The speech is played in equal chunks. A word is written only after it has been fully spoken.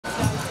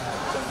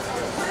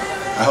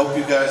I hope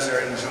you guys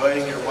are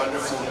enjoying your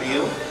wonderful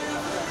meal. And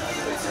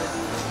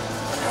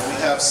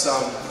we have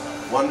some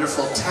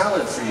wonderful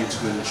talent for you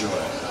to enjoy.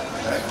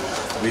 Okay?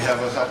 We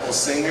have a couple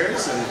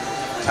singers and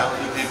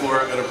talented people who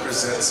are going to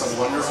present some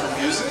wonderful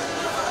music.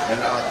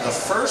 And the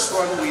first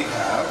one we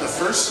have, the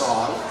first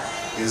song,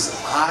 is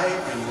I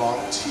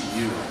Belong to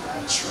You.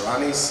 And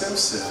Shirani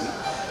Simpson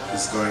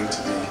is going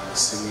to be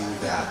singing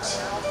that.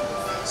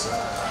 So,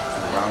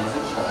 a round of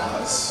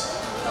applause.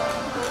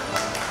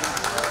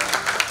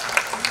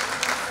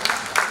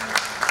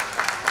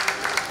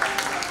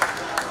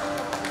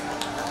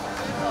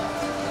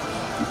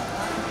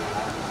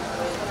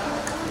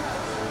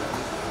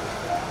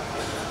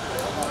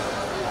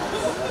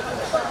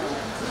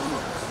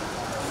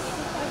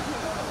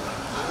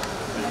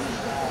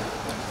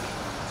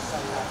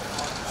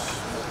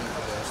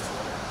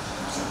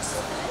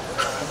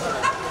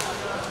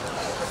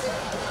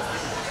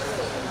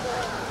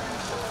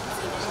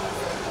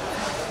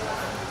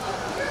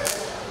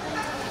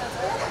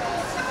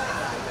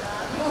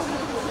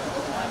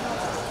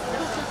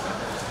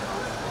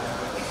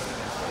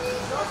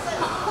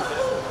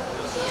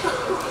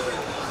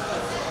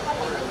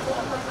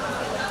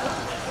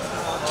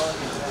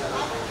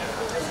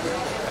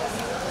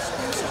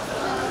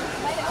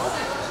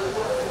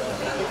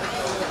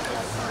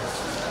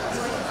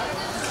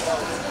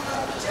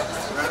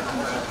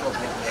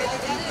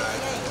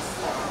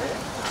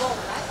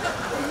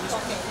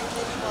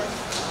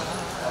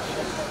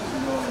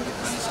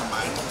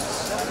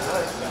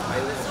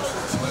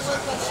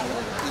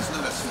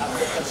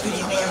 Good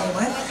evening,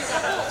 everyone.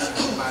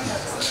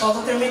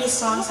 Although there are many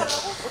songs that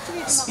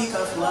speak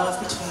of love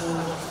between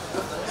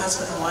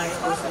husband and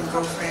wife, boyfriend and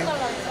girlfriend,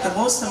 the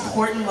most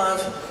important love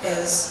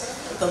is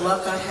the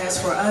love God has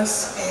for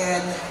us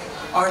and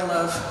our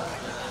love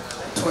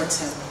towards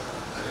Him.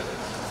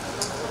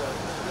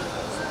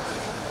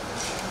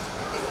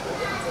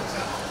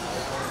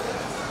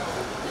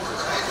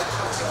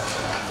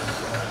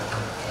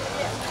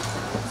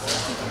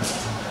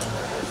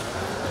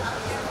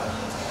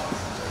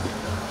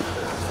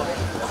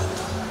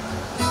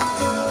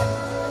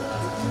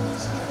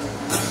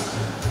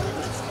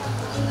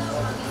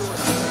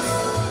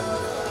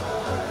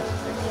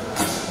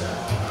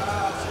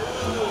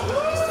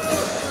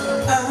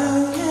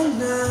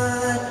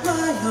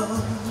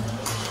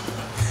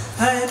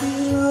 I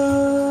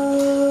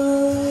belong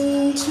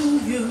to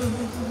you.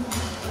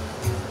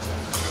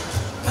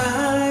 I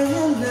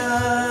am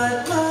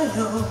not my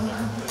own.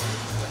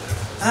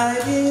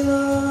 I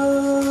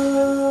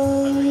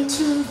belong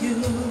to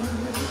you.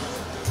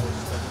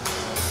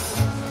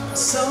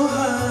 So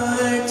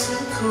hard to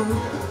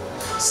cope,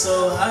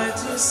 so hard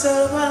to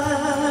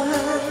survive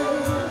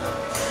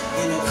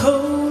in a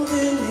cold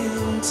and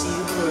empty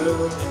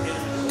world.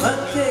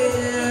 But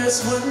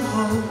there's one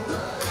hope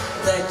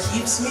that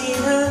keeps me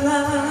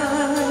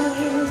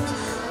alive,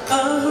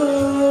 a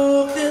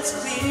hope that's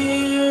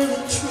clear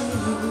and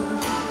true.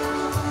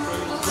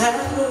 That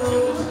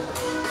hope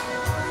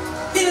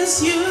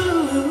is you.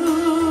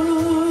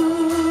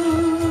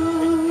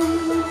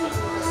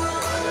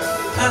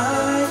 I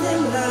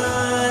am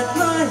not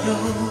my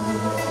own.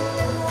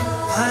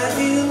 I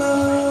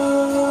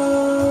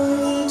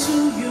belong to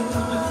you.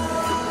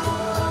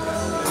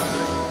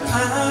 I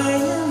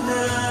am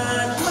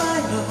not my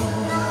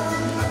own.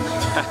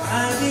 I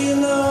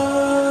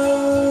belong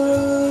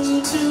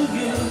to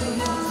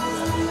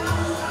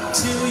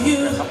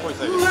you,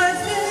 my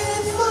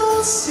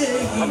faithful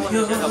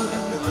Savior.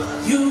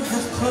 You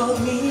have called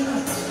me,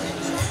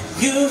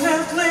 you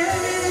have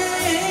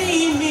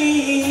claimed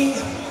me.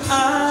 I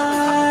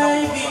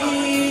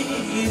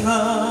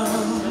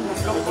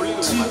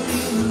belong to you.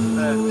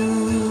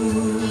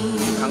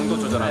 강도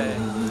조절하고.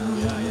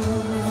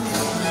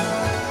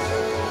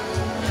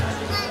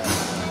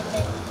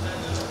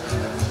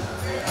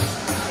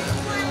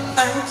 I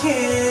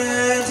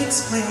can't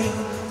explain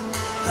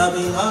how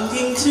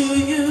belonging to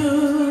you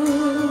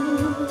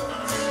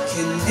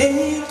can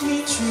make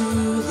me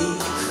truly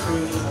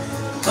free,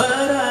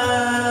 but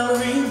I'll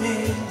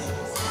remain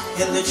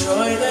in the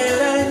joy that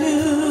I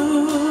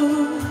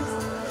knew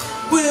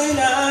when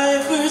I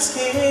first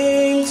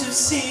came to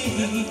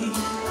see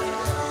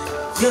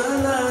your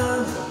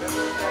love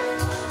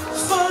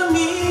for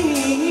me.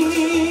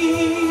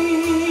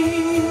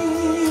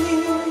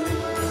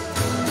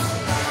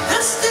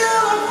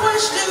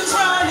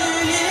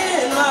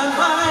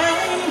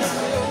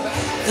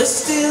 There's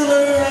still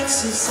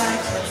answers I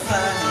can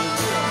find.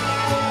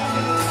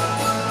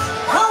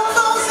 All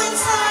those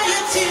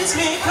anxieties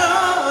may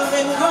come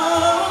and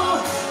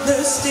go.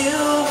 There's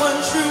still one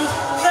truth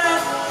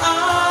that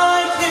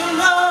I can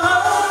know.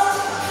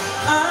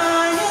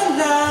 I am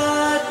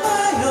not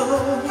my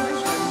own.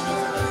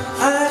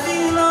 I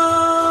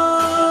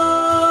belong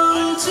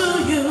to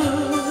you.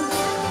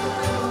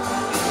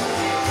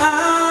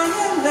 I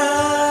am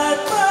not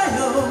my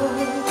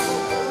own.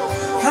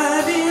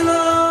 I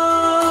belong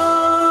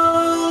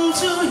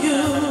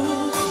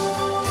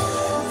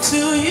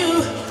to you,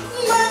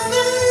 my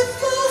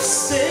faithful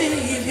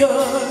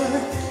Savior.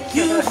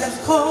 You have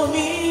called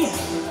me,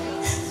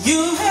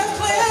 You have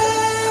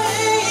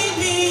claimed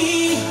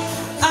me,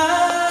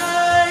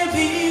 I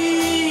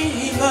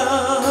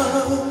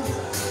belong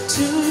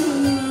to you.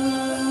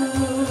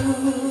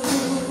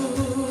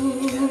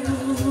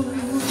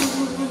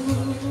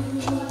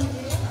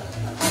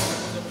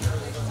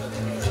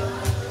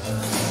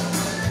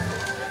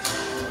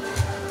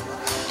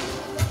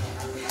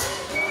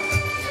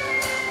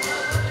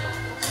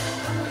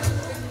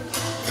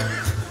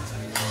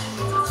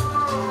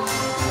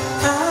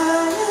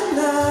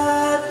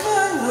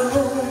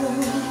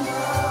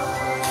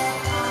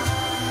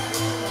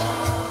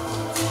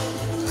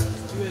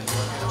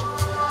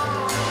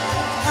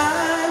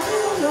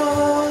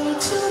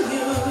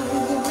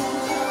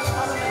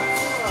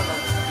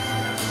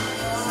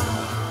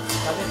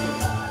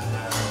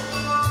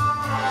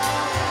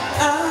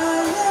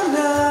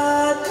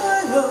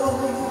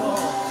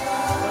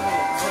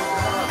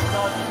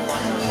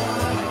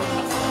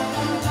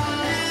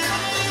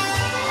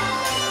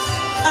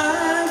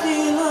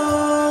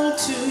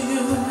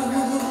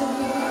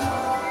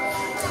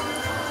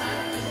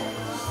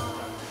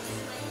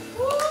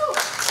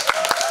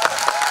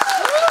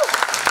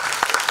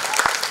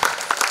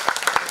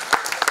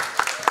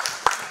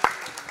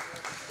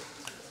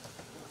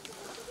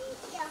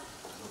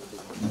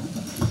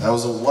 That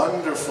was a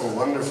wonderful,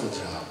 wonderful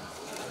job.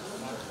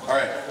 All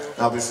right,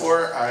 now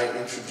before I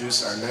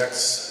introduce our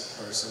next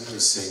person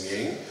who's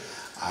singing,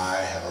 I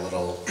have a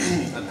little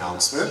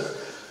announcement.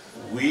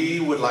 We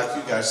would like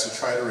you guys to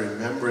try to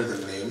remember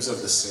the names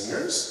of the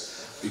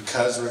singers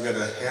because we're going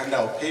to hand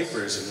out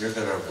papers and you're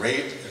going to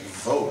rate and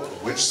vote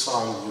which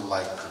song you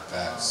like the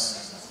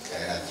best,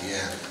 okay, at the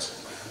end.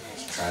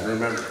 So try to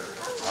remember.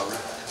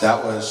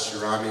 That was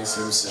Shirani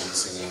Simpson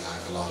singing I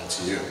Belong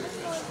to You.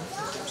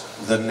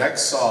 The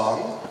next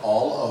song,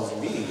 All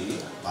of Me,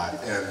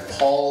 and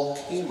Paul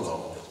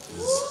Kimo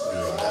is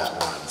doing that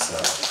one. So,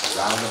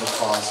 round of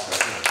applause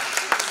for him.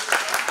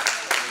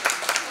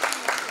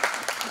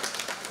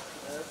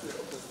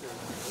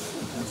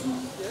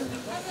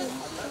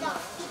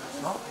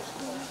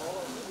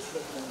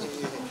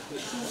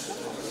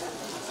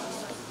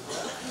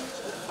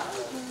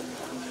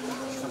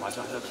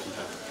 마저 하셔도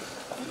괜찮아요.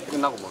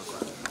 끝나고 먹을 거야.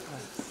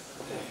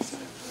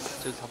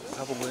 저기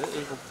다 본 거예요?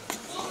 일곱.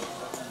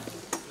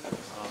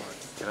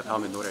 제가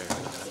다음에 노래. 네,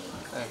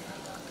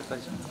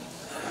 그때까지죠.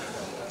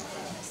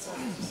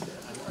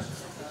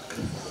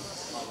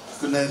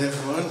 Good night,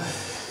 everyone.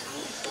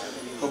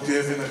 Hope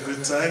you're having a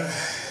good time.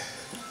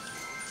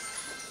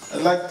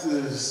 I'd like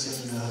to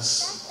sing a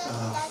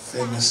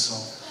famous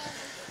song,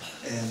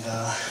 and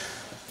I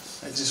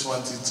just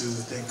want you to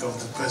think of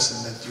the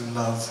person that you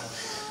love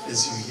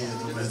as you hear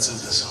the words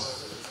of the song.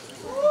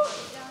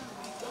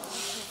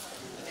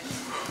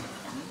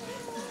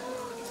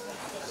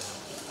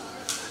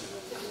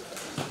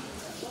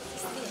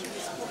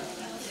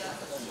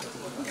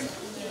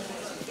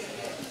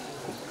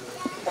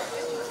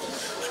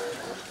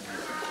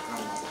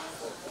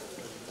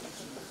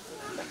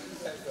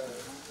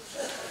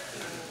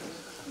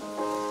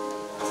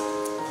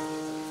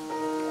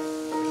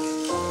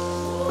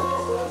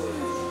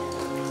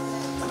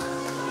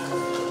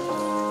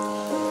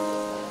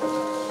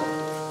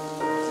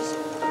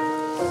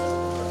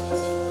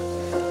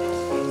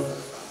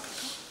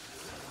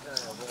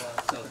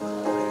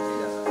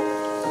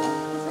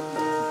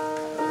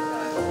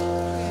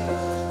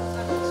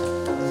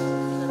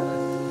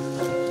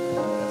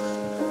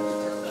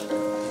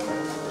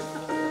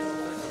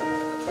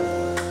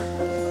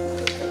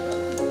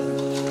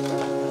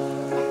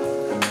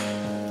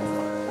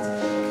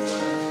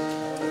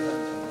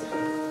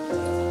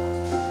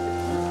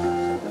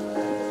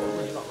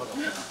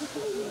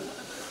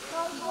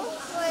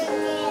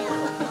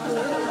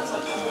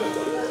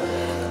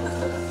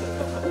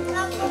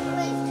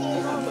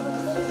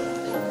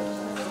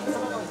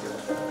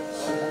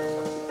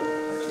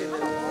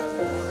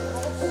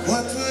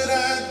 What would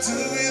I do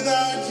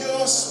without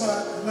your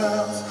smart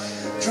mouth,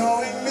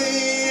 drawing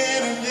me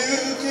in and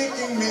you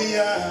kicking me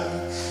out?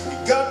 You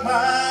got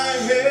my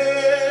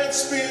head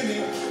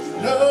spinning,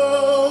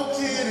 no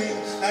kidding,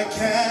 I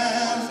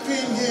can't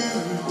pin you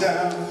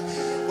down.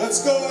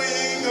 What's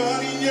going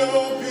on in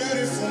your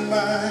beautiful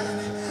mind?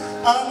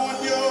 I'm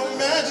on your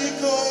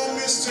magical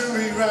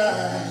mystery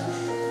ride.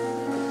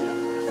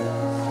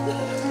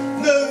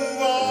 The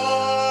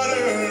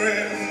water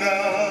and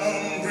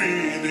I'm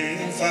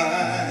breathing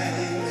fine.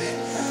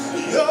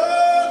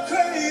 You're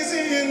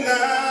crazy and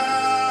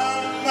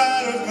I'm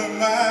out of my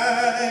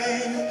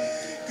mind.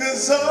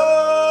 'Cause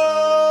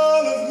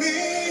all of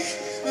me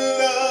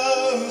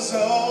loves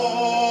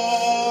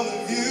all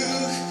of you.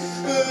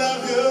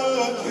 Love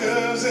your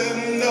curves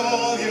and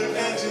all your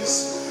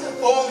edges,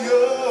 all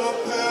your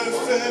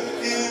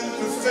perfect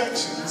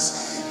imperfections.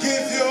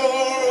 Give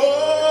your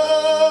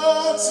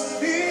all to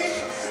me,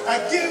 I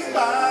give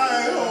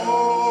my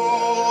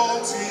all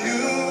to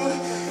you.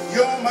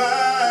 You're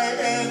my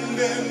end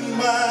and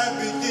my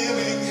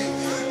beginning,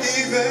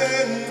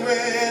 even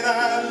when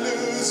I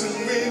lose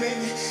I'm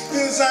winning,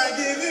 'cause I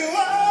give you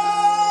all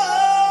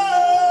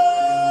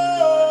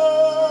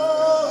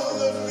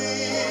of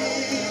me.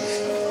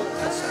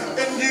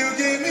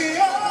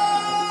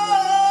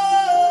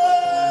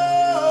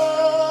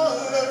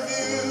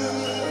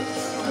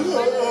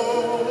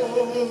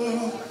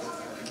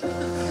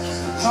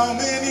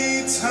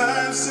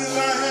 times do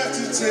I have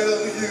to tell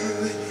you,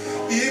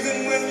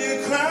 even when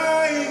you're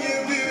crying,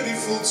 you're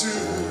beautiful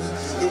too.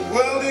 The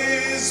world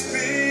is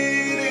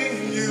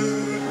beating you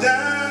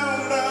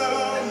down,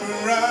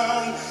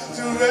 around,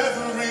 through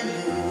every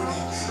mood.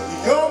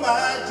 You're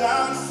my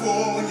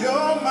downfall,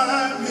 you're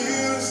my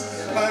muse,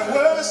 my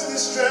worst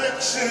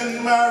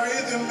distraction, my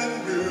rhythm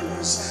and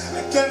blues.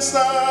 I can't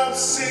stop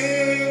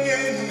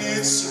singing,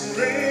 it's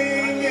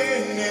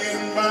ringing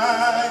in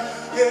my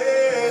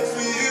head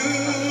for you.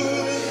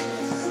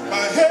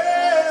 My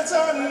head's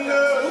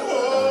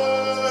underwater,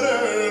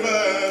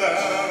 but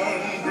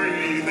I'm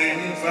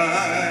breathing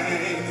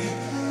fine.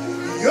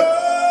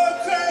 You're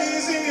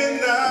crazy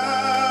and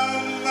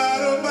I'm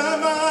out of my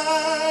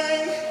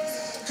mind,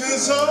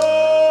 'cause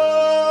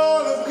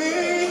all of me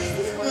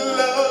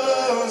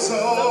loves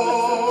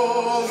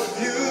all of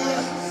you.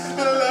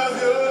 I love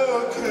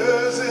your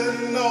curves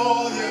and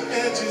all your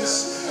edges,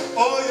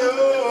 all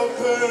your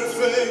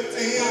perfect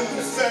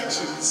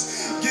imperfections.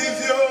 Give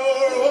your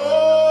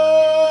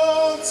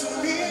all to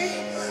me,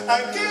 I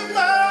give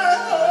my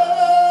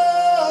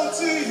all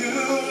to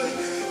you.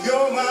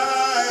 You're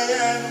my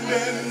end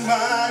and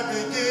my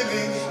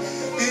beginning.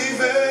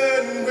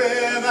 Even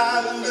when I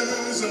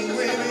lose, I'm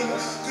winning,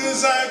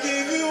 'cause I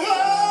give you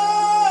all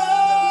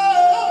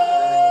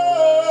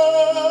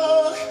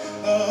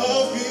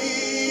of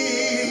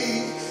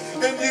me,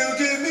 and you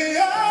give me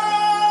all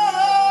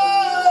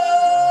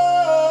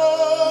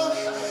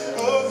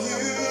of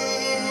you.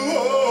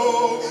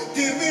 Oh,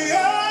 give me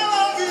all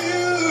of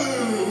you,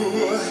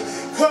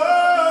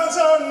 'cause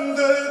on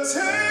the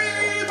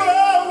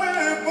table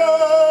we're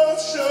both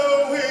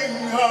showing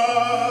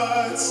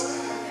hearts,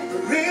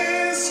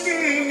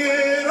 risking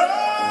it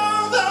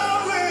all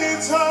though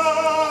it's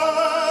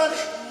hard,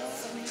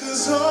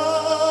 'cause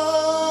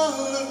all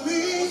of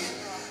me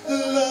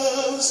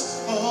loves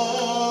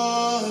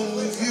all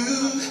of you.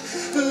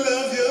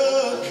 Love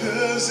your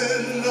curves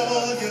and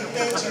all your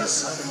edges,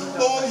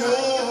 all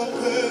your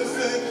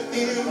perfect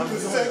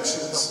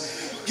imperfections.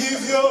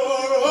 Give your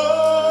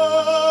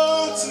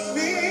all to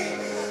me,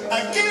 I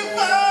give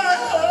my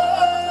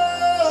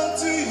all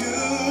to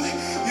you.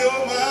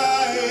 You're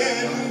my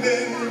end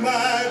and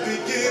my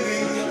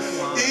beginning.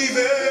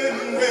 Even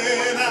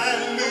when I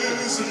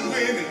lose, I'm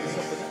winning,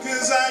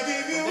 'cause I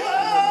give you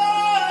all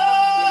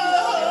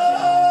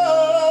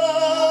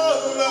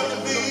of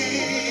me,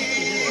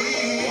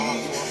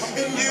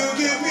 and you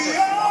give me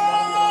all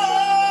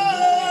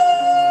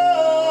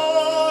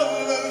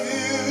of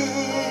you.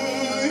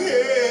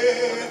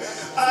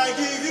 Yeah, I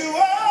give you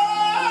all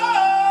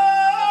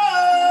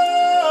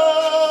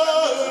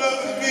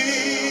of me,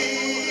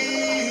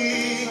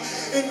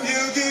 and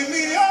you give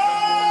me all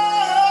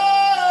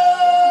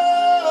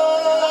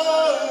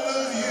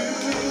of you.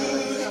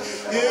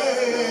 Yeah.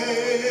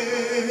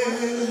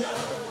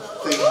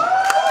 Thank you.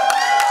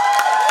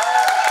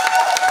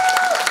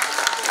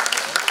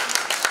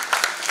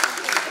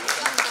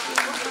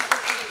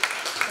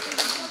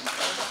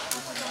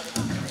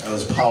 That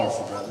was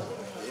powerful, brother.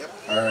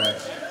 All right.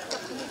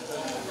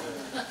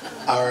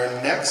 Our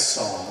next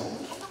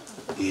song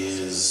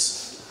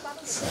is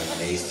from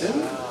Nathan,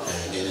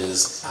 and it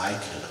is I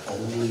Can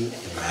Only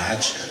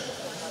Imagine.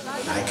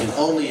 And I can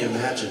only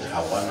imagine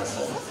how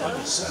wonderful it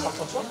will sound.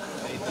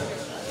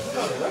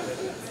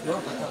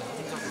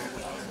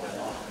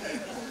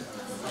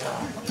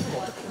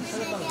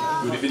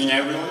 Good evening,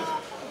 everyone.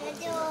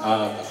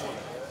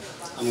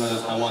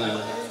 I want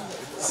to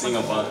sing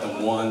about the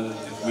one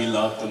that we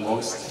love the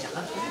most,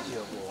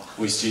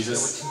 who is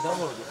Jesus.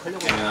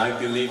 And I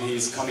believe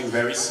he's coming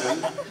very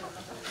soon.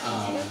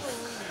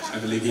 I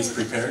believe he's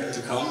prepared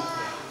to come.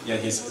 Yet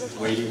he's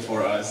waiting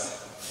for us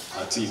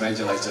to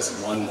evangelize just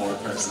one more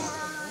person,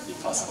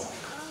 if possible.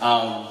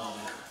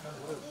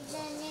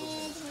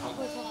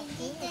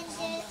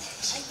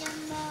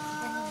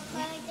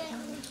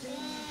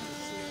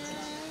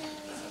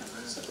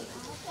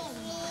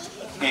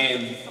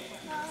 And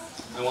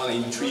I want to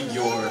intrigue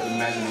your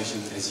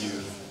imagination as you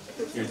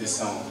hear this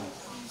song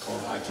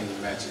called I Can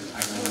Imagine,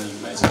 I Can Only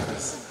Imagine,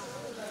 because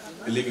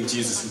believing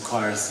Jesus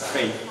requires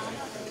faith,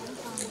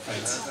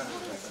 right?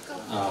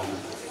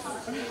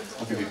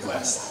 Hope you be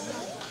blessed.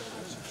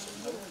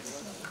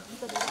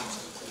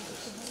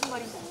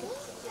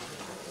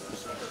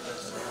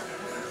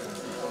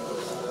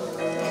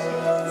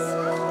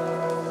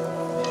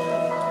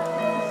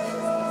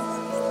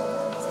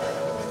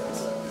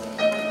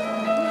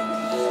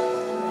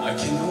 I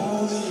can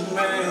only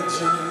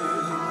imagine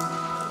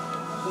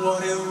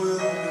what it will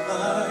be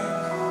like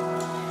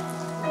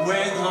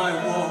when I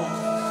walk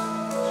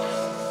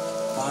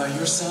by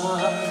your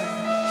side.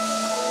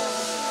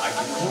 I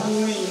can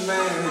only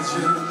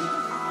imagine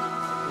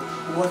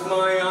what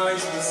my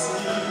eyes will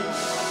see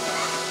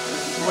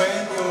when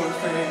your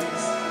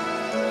face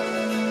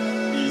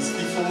is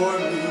before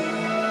me.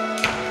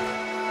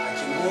 I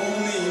can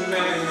only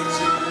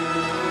imagine.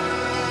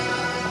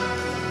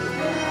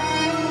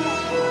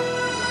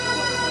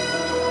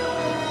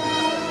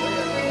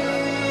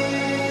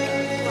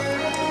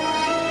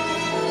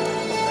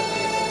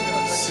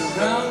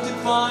 Surrounded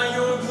by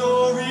your glory.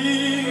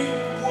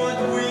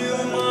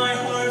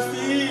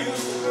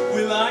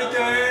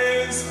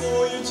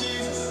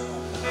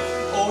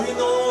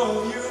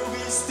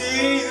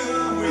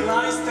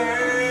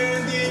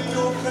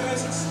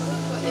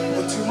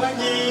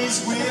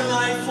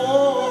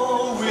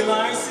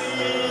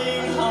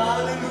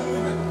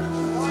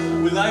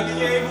 I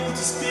be able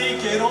to speak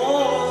at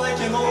all? I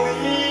can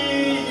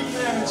only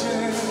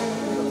imagine.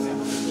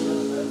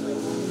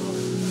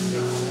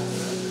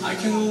 I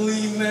can only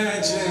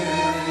imagine.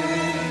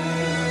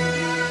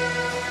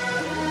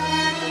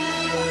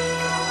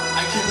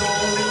 I can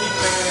only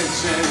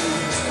imagine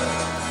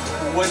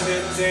when the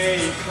day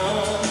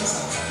comes,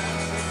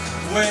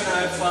 when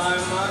I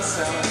find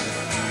myself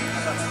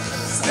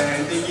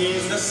standing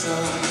in the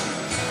sun.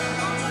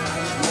 I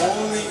can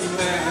only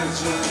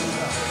imagine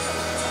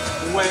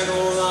when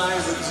all I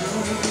would do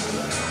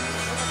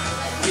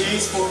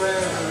is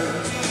forever,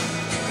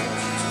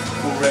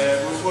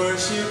 forever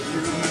worship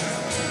you.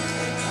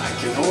 I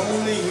can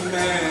only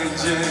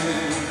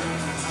imagine,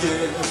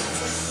 yeah.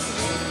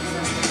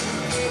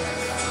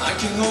 I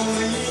can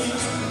only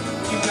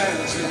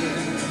imagine.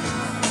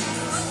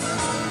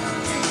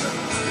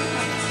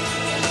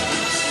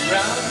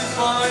 Surrounded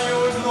by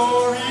your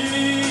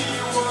glory,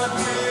 what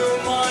will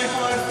my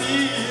heart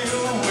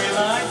feel? Will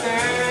I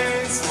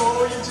dance for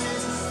you,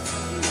 Jesus?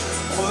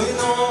 Will in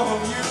all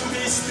of you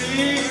be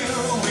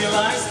still? Will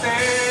I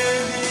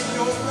stand in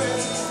your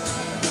presence?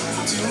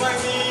 To my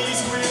knees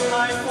will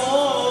I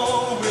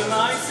fall? Will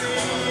I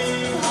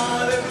sing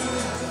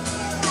hallelujah?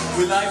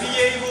 Will I be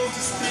able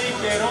to speak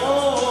at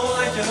all?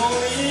 I can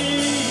only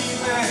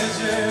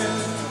imagine.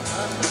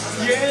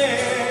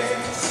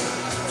 Yes,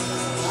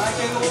 I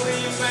can only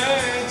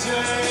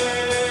imagine.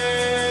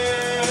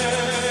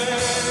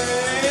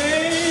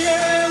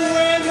 Yeah,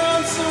 when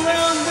I'm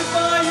surrounded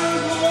by your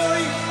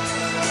glory,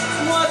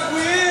 what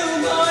will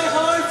my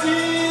heart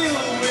feel?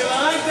 Will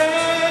I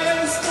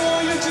dance for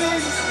you,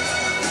 Jesus?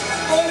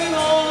 All in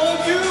all,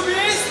 you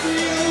be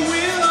still.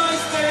 Will I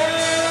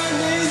stand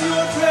in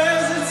your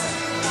presence?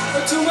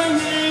 Or to my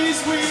knees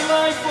will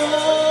I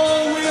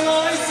fall? Will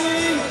I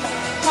sing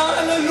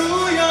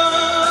hallelujah?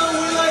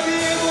 Will I be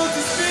able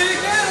to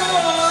speak at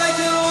all? I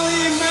can only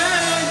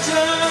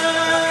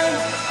imagine.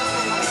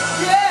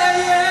 Yeah,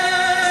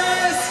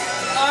 yes,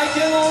 I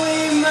can only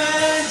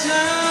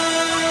imagine.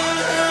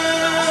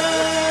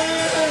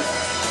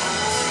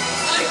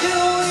 I can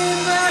only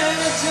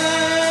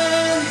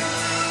imagine.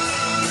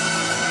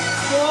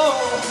 Oh,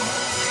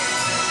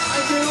 I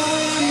can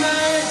only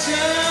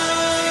imagine.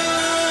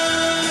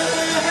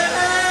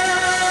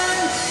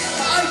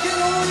 I can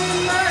only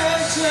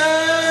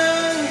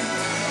imagine.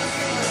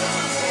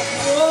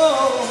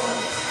 Oh,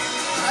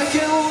 I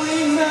can only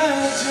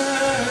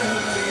imagine.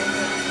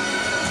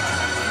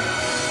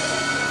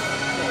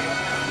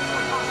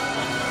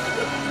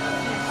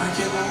 I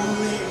can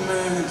only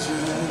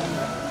imagine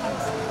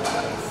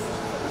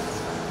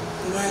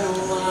when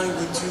all I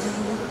would do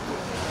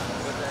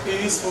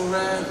is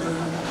forever,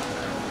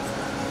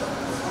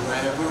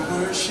 forever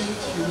worship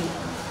you.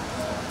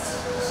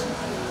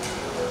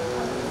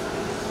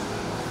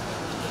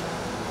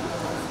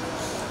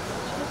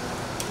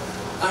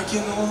 I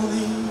can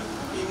only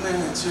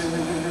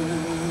imagine.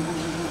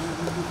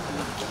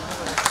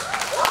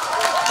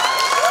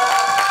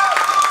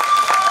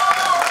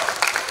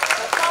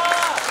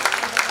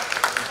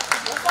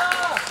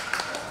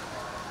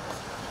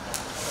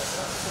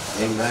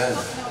 Amen.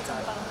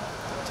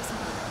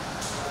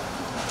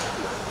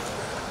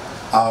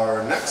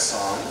 Our next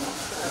song,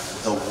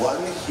 The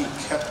One He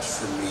Kept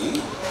for Me,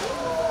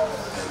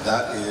 and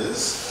that is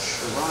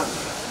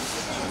Sharani.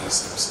 Shani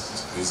Simpson.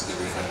 Please give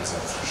your hands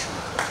up for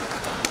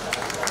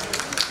Sharani.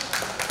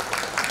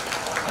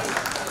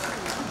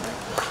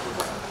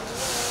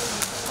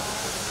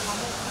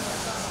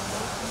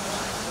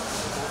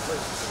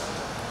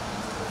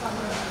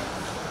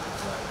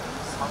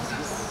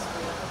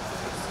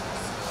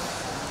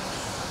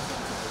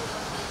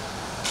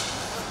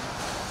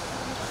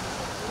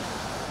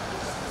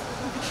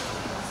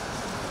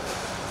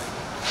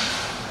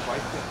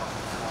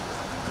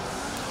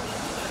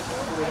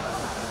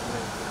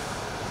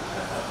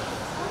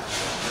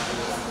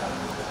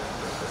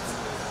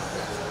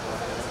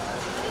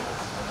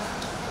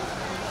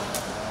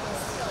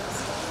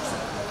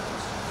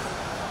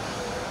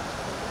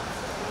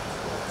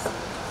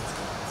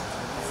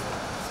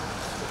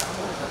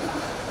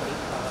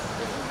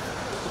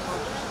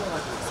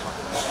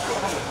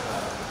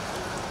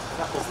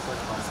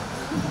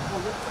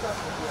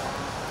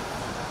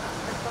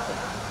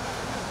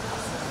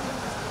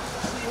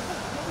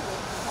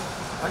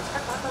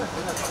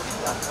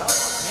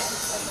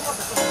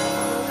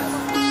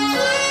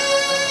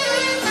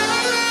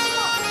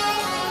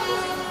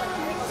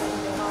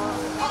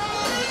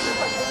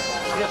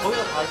 그냥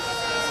거기서 다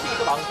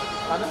스피커 나오는 거야.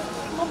 나는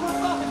이거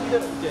볼까 했는데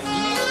이제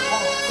이미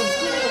좀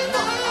풀리는구나.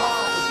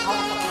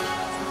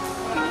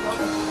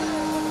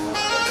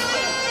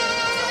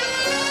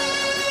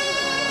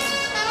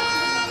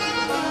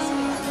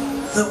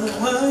 The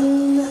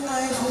one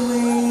I've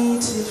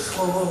waited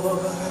for,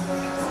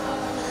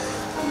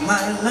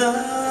 my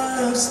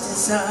love's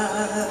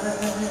desire,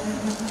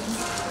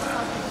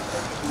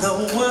 the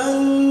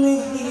one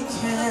he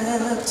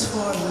kept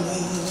for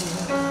me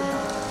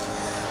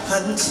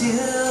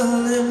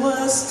until it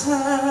was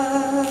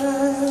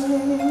time,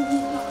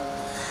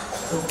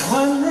 the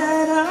one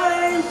that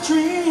I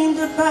dreamed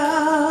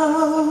about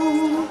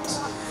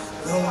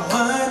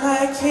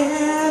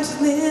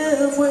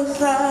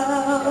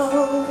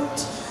without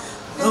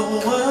the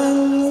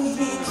one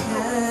he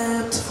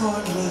kept for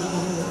me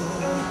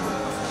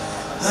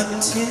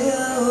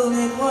until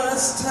it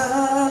was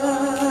time.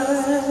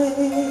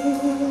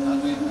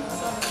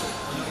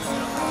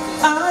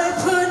 I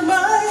put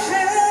my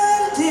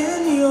hand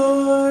in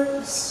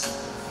yours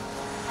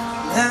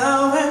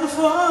now and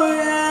forevermore.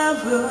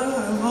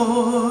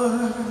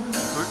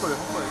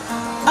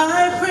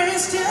 I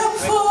praised him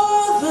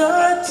for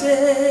the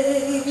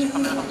day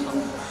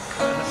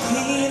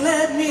he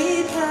let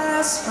me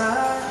pass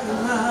by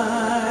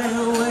my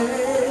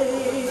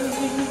way.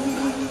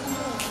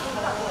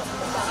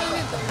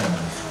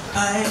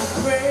 I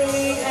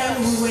pray and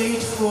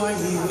wait for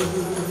you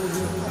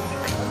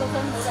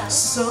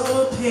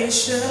so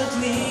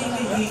patiently,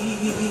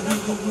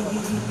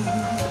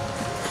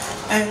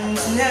 and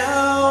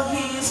now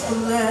he's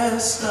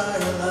blessed our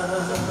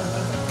love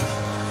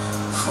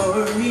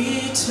for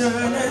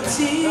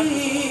eternity.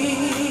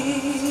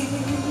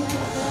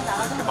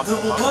 The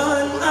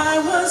one I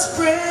was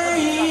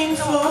praying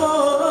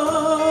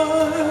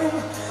for,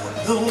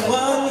 the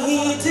one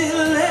he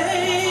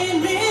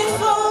delayed me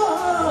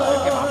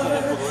for,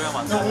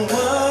 the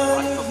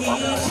one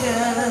he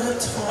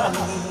kept for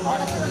me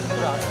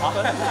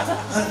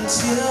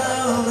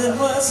until it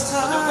was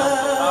time.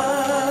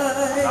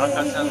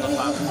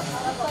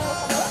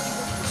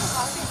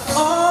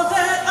 All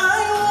that I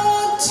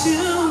want to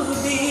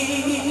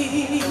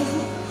be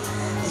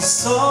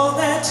is all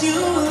that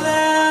you'll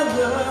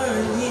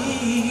ever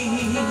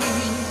need.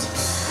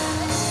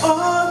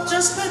 Oh,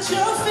 just put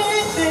your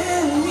faith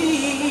in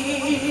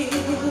me.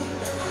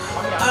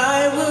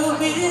 I will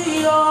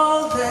be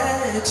all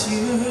that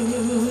you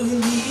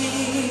need.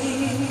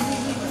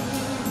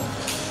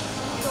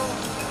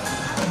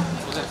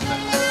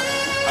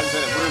 가기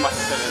전에 물을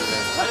마셨어야 되는데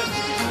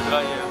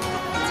드라이예요.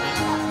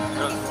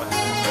 이런 것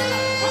같아요.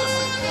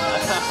 보셨어요?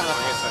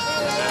 알겠어요.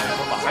 네,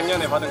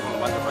 작년에 받은 걸로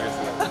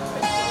만족하겠습니다.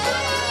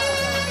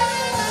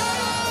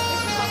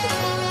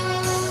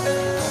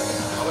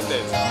 근데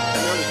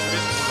분명히 두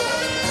개씩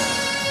불러와요.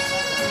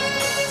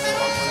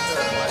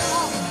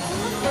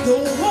 The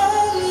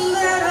one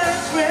that I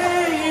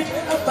prayed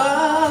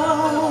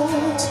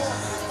about,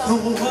 the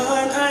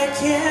one I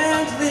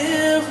can't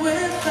live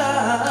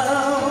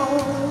without,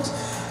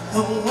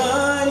 the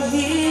one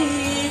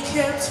he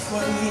kept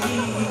for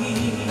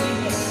me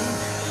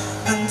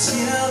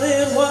until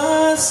it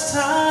was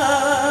time.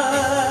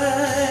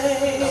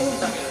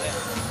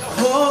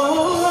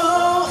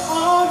 Oh,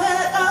 all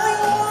that I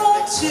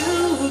want to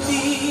be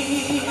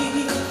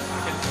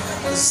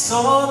is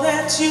all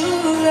that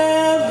you'll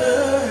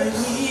ever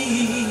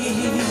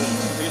need.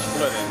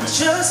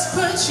 Just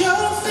put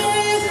your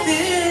faith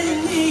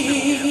in me.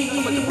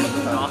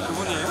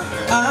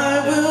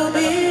 I will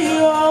be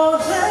all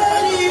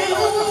that you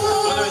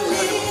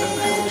need.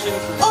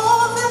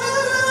 All that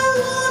I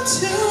want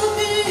to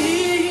be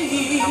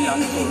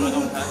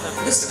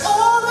is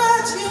all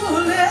that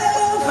you'll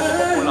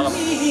ever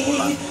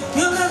need.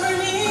 You'll ever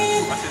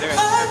need.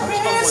 I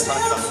praise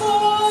him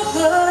for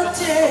the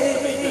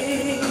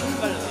day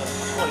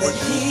that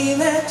he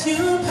let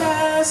you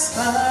pass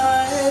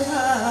by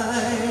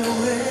my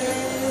way.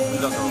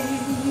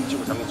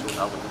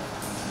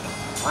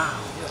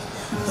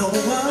 The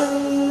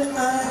one I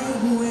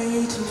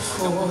waited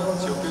for,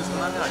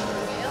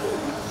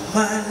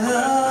 my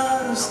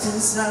love's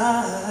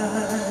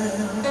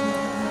desire,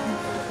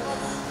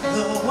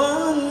 the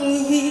one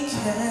he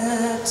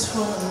kept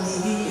for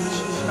me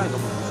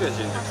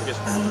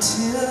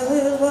until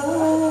it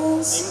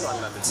was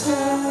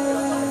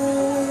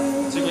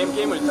time. 지금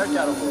게임을 짧게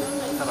하라고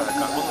부탁을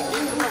할까? 너는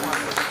게임 끝나고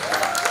하는 거지.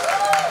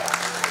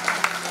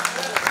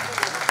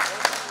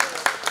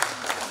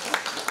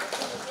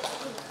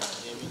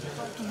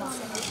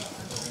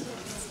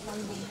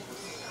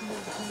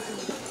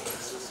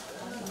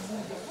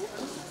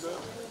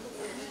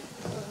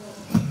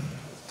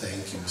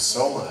 Thank you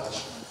so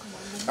much.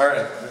 All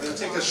right, we're going to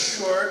take a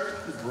short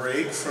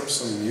break from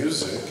some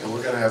music, and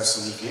we're going to have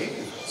some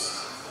games.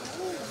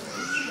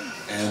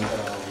 And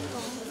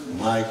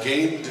my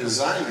game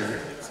designer,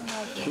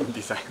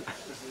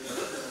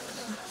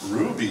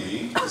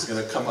 Ruby, is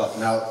going to come up.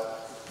 Now,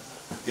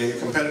 get your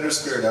competitor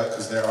spirit out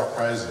because there are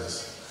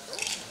prizes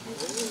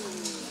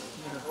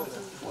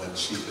when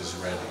she is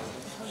ready.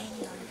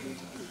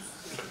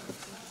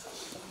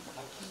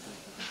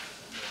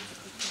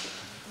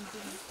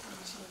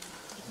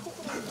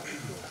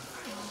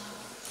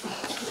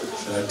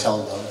 Should I tell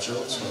love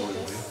jokes while we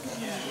wait?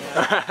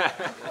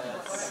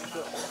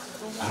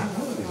 I don't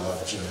know any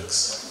love jokes.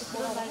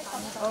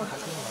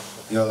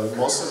 You know,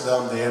 most of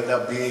them, they end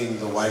up being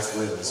the wife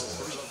wins.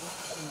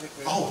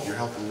 Oh, you're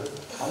helping me?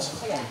 Awesome.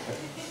 Okay.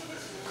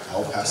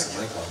 I'll pass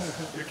the mic off.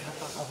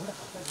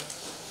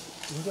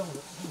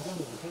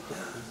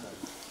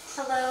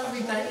 Hello,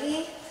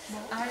 everybody.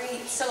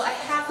 Alright, so I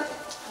have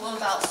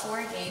about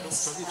 4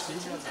 games to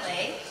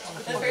play.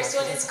 The first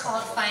one is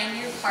called Find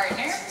Your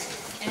Partner,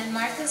 and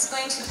Martha's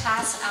going to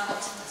pass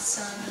out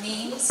some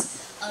names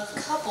of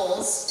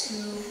couples to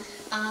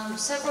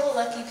several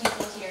lucky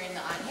people here in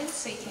the audience,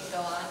 so you can go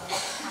on and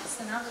pass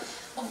them out.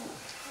 Oh,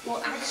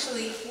 we'll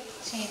actually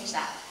change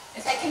that.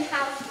 If I can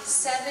have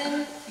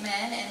 7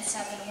 men and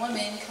 7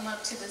 women come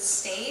up to the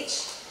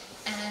stage,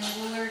 and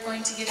we're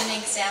going to give an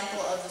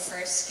example of the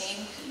first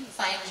game,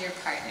 Find Your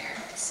Partner.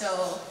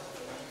 So,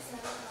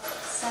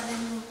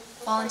 7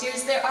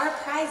 volunteers. There are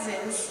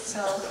prizes,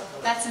 so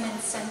that's an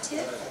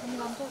incentive.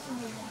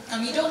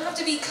 You don't have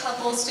to be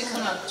couples to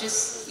come up,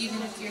 just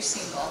even if you're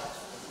single.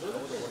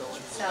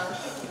 So,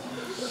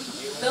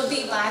 there'll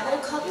be Bible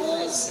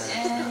couples,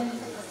 and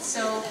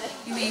so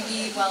you may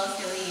be well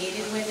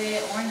affiliated with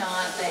it or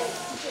not, but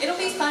it'll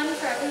be fun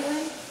for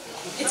everyone.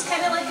 It's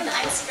kind of like an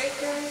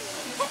icebreaker.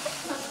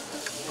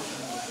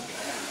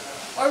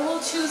 Or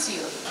we'll choose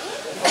you.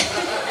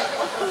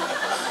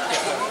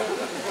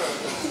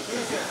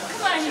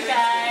 Come on, you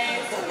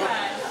guys. Come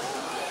on.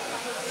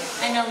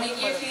 I know maybe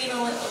you're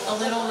feeling a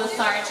little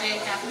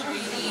lethargic after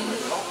reading.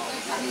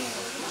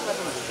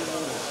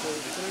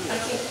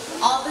 Okay,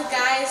 all the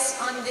guys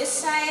on this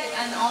side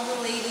and all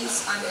the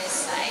ladies on this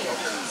side.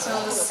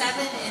 So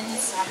 7 and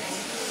 7.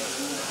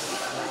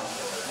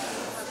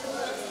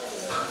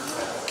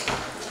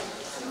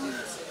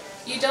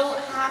 You don't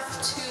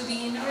have to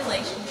be in a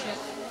relationship.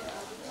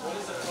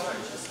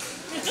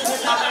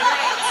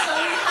 Alright, so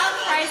we have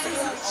prizes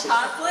of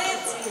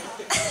chocolate.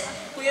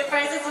 We have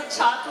prizes of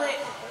chocolate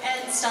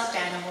and stuffed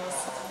animals.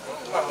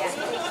 Yeah.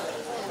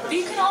 But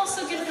you can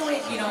also give it away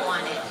if you don't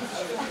want it.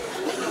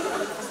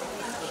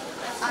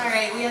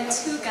 Alright, we have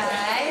 2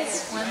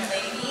 guys, 1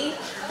 lady.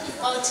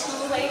 Oh,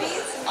 2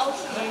 ladies?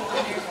 Okay,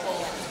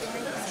 wonderful.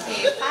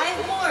 Okay,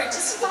 5 more,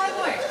 just 5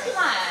 more. Come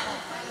on.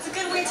 It's a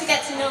good way to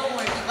get to know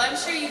more people. I'm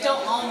sure you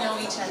don't all know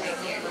each other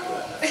here.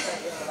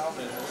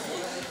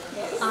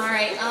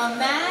 Alright,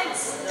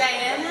 Max,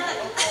 Diana.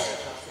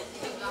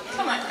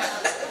 Come on.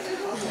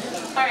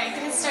 Alright, I'm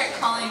gonna start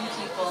calling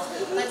people.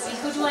 Let's see,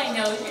 who do I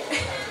know here?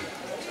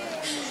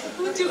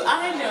 Who do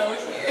I know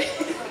here?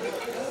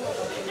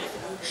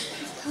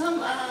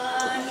 Come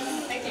on.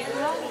 Okay,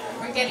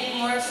 we're getting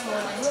more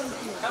fluent.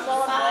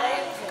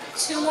 5,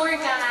 2 more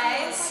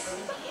guys.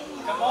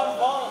 Come on,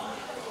 ball.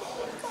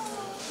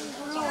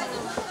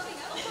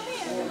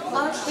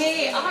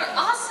 Okay,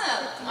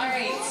 awesome.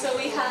 Alright, so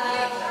we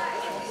have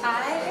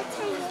 5.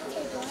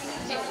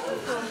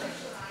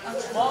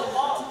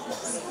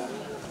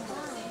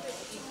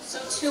 So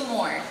 2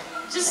 more.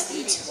 Just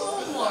 2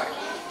 more.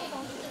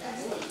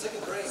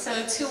 So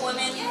 2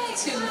 women,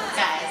 2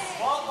 guys.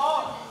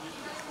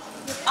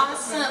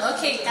 Awesome.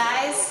 Okay,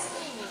 guys.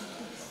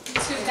 2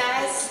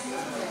 guys.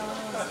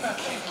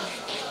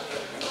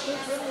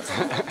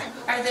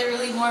 Are there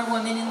really more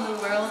women in the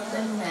world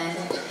than men?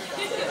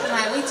 Come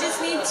on, we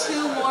just need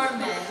 2 more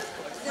men.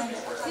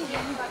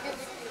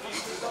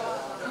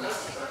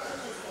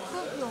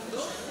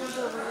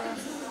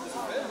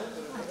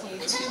 Okay,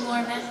 2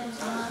 more men.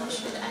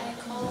 Should I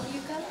call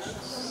you guys?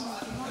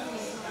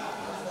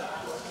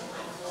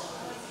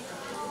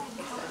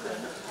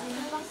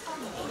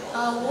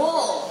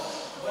 Wool.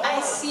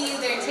 I see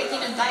they're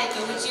taking a bite,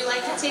 but would you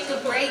like to take a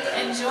break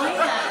and join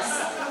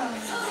us?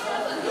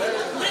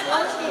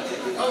 Okay.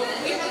 Oh,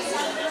 we have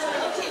 7.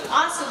 Okay,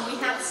 awesome. We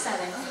have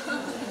 7.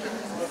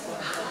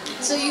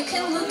 So you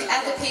can look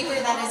at the paper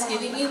that is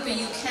giving you, but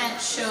you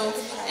can't show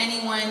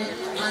anyone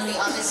on the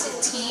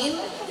opposite team.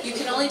 You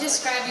can only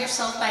describe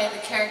yourself by the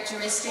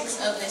characteristics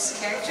of this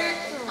character.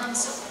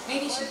 So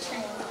maybe you should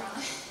turn.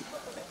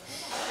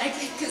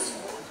 Okay, because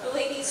the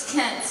ladies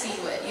can't see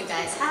what you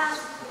guys have.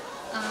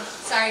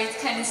 Sorry,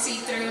 it's kind of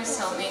see-through,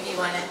 so maybe you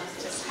want to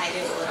just hide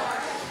it a little.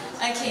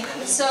 Okay,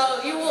 so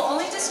you will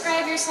only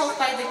describe yourself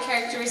by the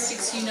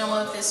characteristics you know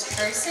of this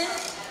person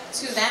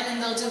to them,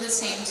 and they'll do the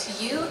same to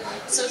you.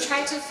 So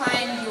try to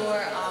find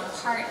your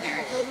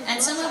partner.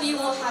 And some of you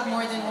will have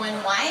more than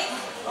 1 wife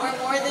or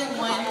more than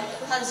 1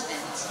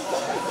 husband.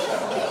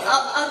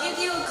 I'll give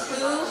you a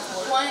clue.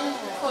 1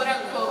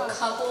 quote-unquote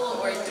couple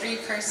or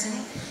 3-person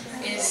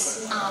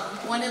is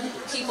one of the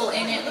people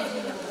in it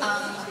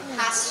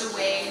passed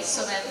away,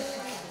 so then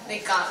they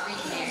got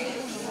remarried,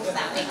 if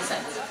that makes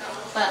sense.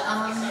 But,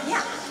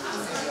 yeah.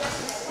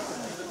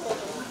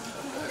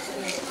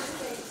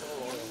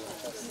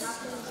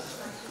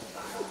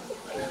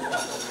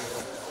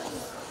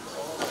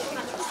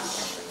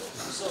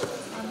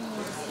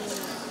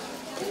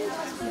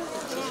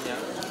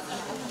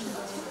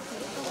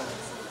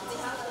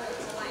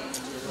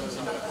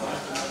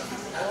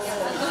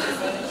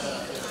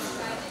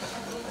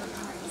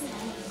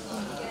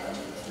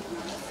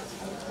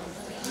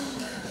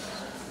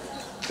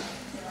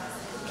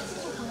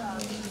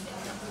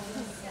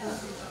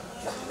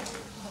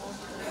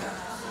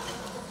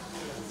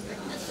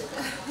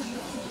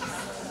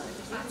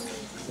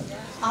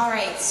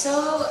 Alright,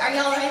 so are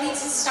y'all ready to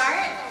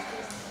start?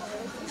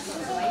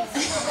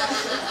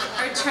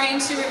 Or trying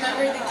to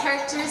remember the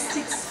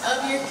characteristics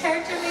of your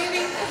character,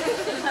 maybe?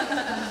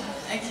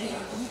 Okay.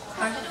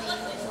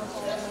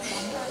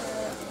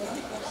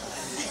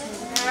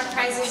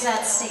 prizes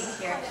at stake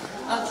here.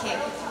 Okay.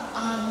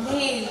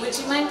 May, would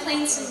you mind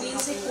playing some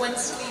music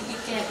once we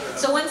begin?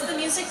 So once the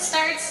music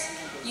starts,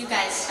 you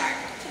guys start.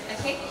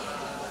 Okay?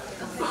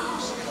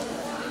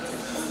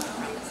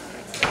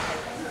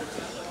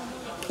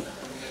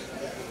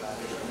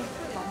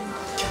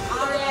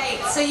 Alright,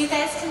 so you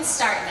guys can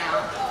start now.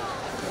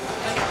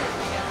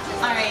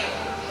 Alright.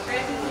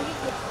 Ready?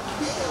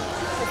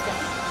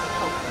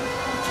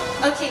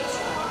 Okay.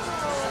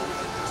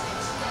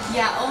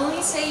 Yeah,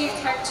 only say your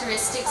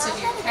characteristics of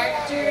your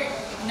character,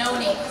 no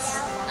names.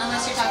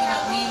 Unless you're talking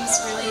about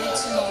names related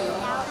to you.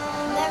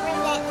 Remember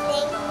that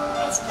thing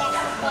I spent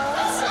the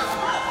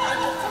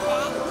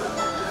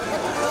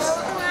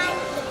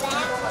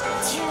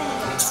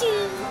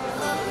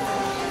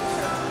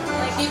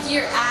Like if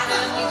you're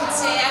Adam, you could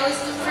say I was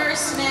the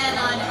first man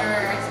on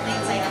Earth,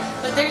 things like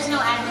that. But there's no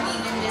Adam and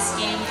Eve in this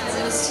game because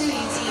it was too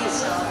easy,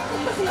 so.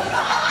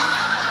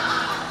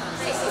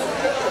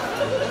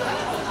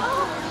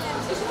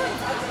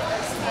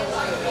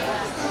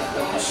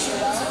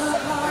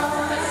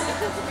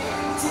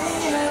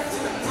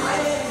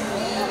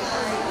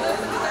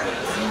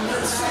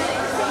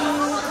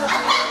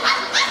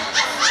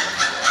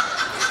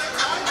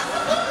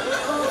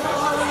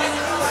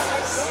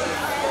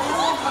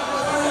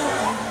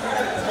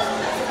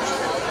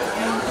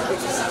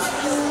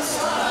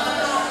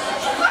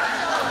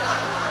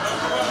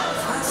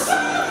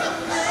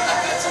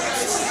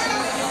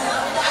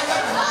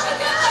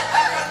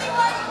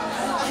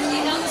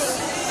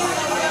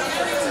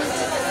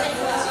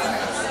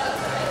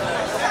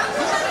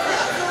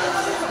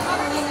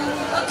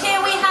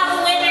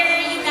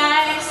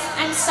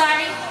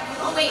 Sorry.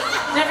 Oh wait,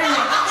 never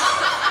mind.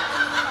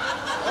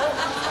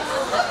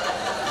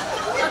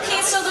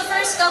 Okay, so the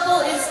first couple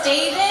is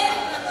David,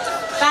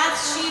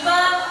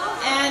 Bathsheba,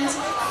 and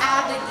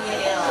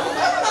Abigail.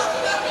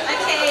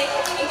 Okay,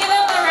 can you give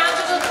them a round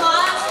of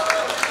applause?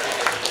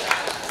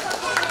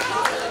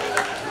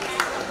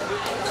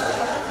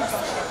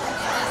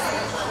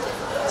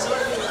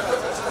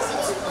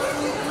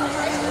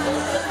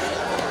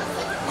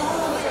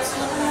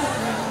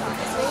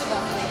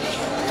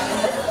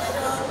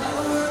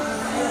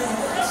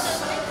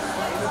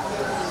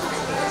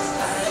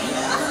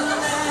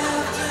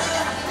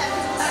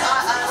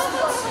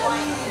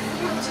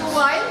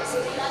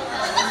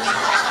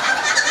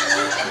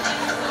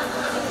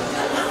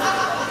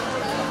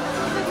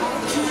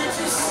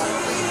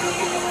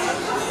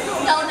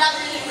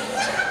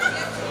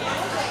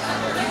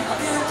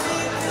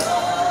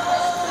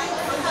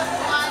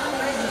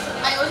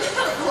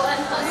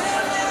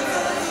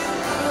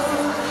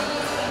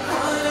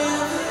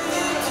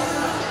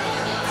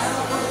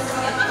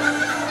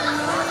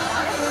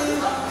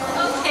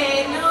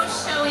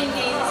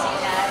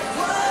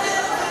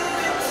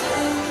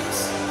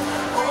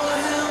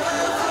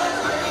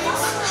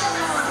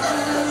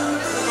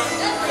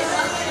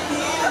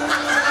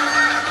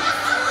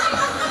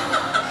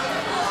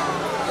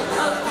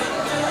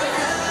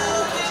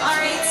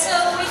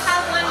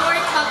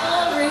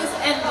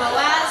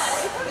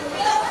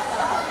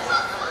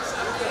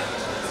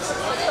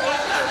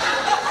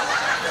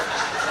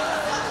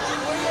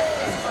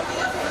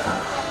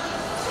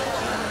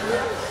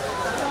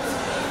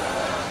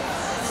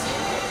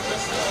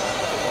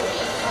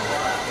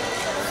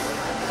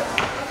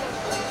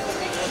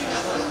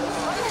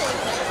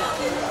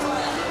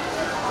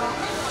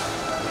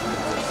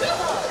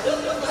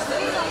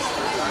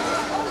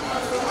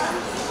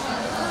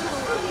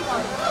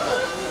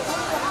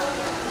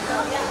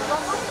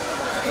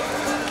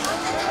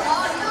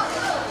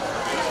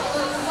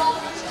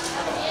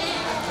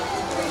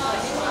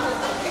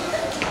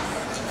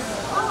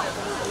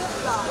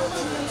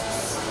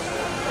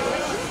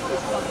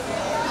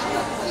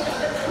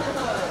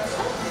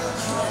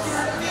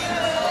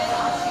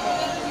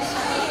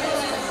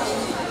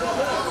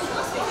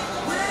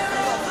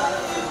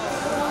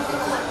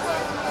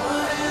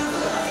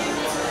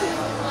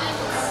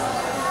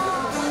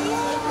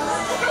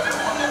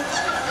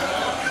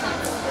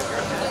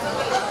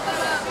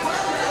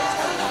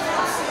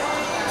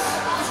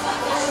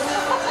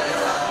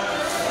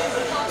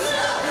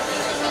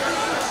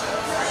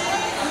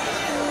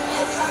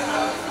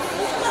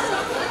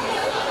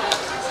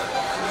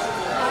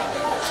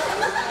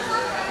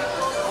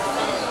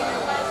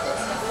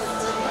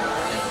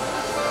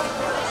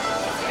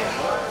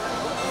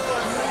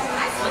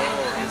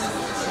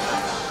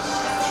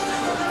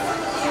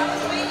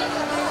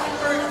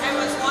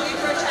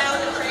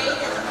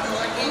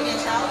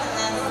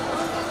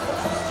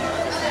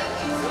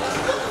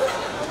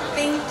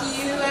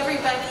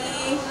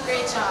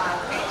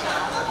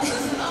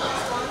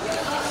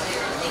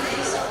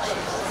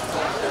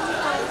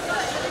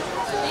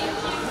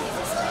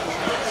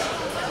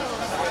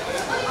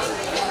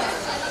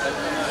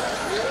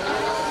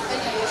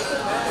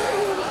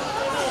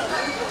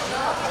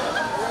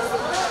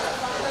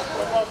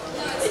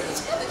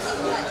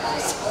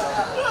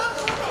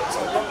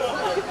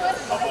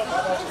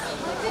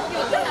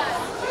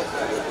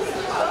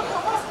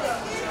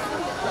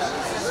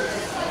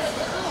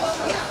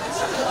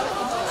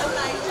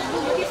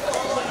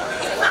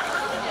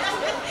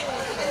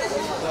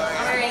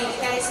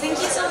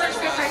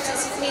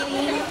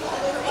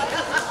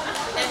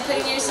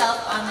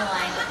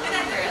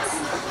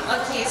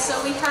 so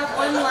we have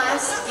one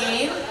last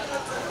game,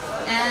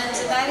 and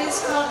that is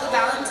called the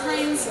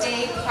Valentine's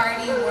Day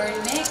Party Word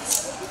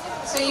Mix.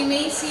 So you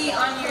may see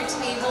on your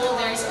table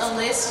there's a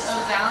list of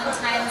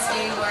Valentine's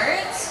Day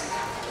words,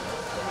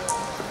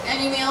 and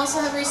you may also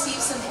have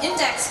received some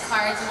index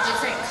cards of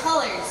different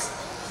colors.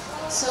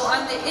 So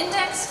on the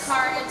index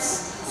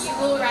cards, you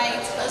will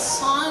write a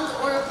song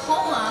or a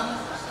poem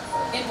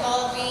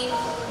involving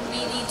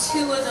maybe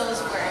 2 of those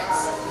words.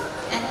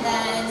 And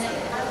then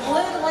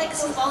would like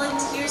some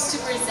volunteers to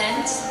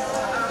present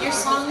your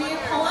song or your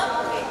poem.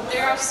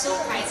 There are still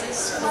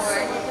prizes for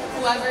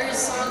whoever's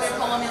song or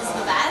poem is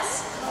the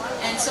best.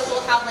 And so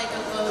we'll have like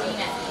a voting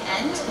at the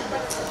end.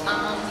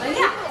 But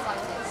yeah,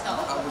 so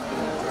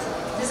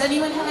does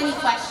anyone have any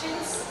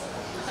questions?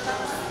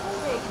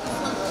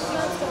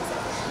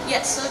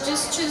 Yes, so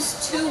just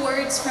choose 2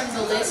 words from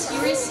the list you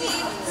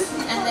received,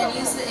 and then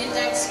use the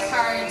index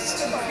cards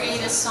to create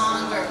a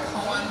song or a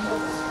poem.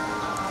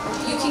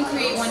 You can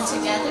create one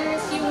together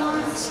if you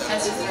want,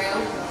 as a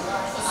group,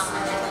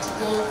 and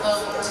we'll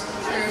vote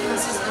for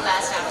whose is the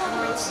best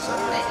afterwards.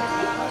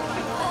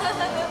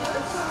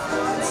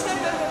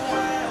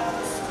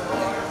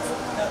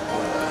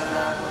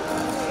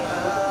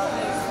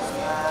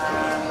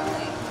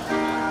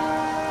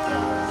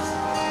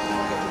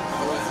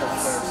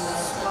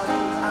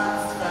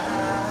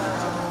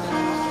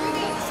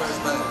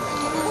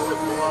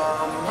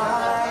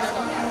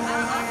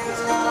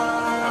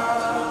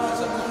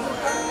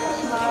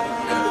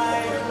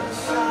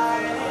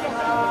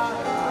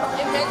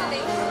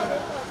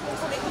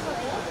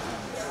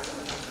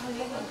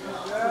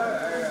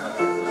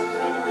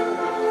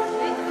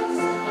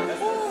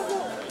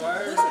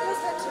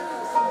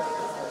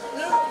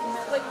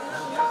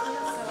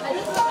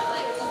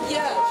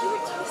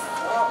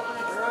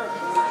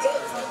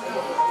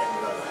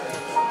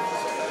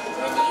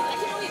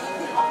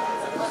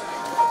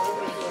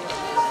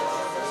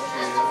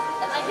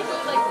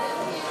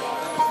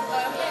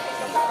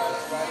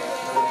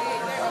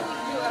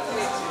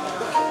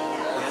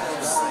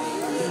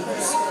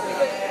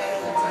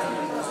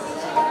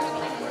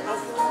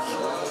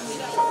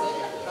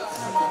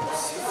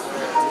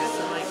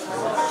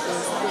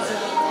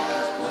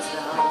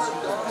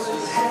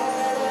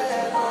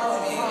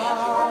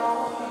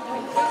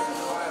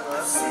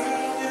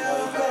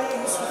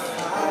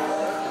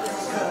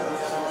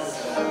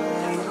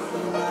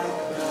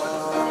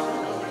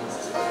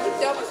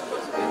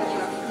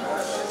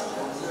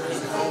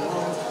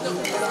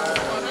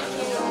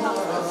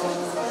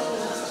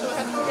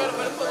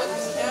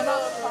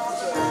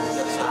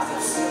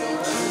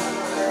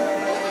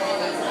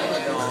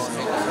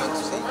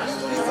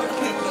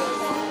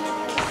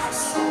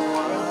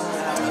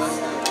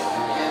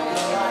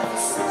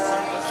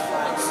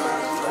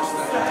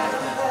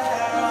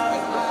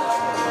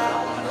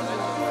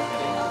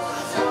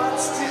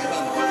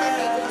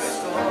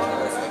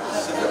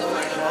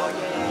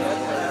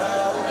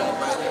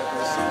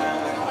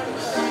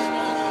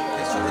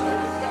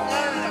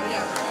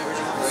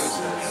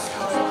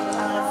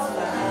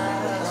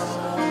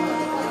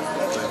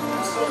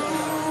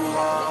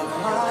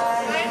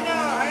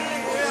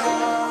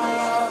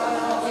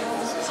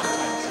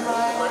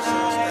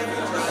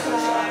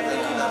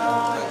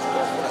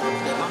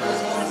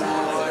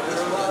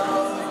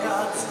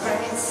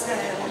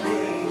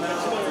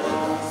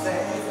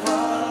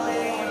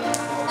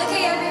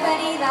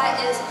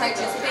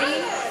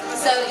 Participating.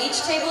 So each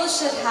table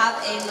should have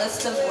a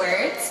list of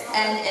words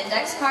and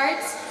index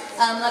cards.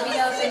 Let me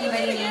know if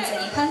anybody needs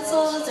any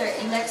pencils or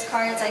index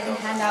cards. I can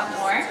hand out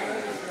more.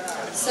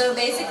 So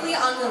basically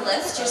on the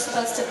list, you're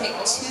supposed to pick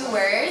 2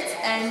 words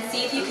and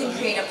see if you can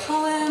create a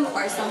poem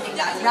or something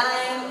that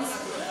rhymes.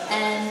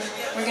 And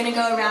we're going to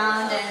go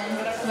around and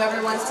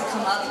whoever wants to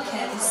come up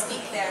can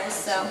speak there.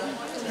 So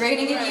we're going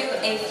to give you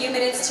a few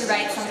minutes to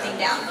write something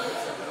down.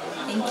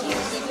 Thank you.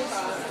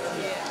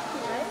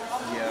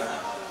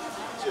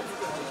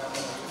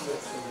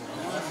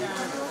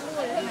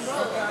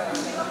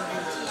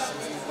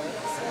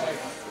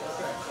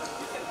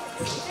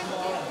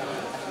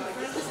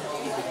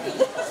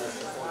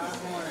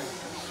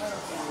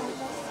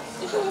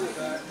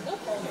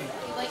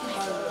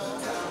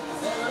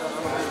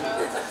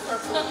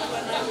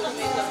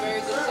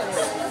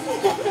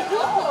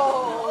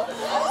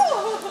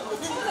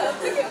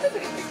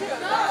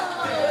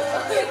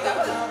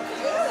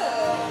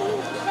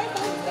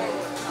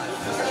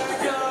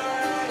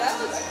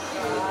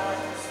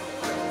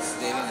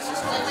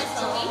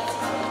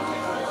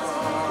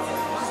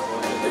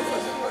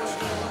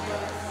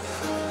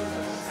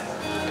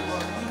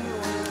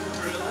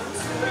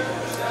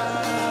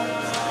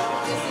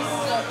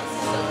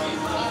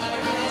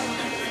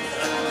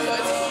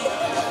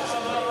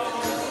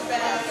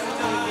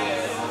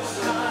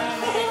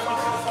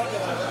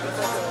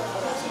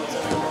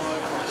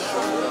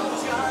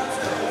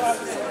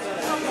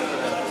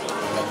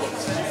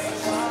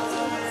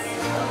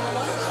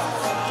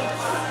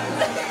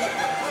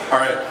 All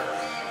right,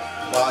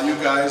 while you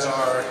guys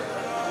are,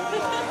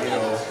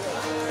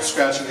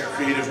 scratching your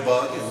creative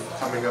bug and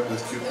coming up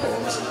with cute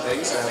poems and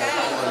things, I have a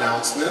couple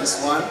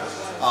announcements. One,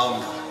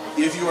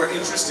 if you are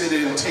interested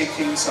in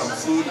taking some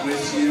food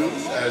with you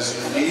as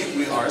you leave,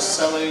 we are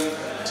selling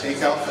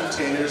takeout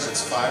containers.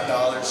 It's $5.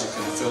 You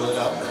can fill it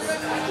up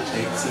and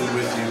take food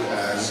with you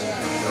as you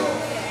go.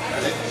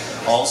 Right?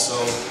 Also,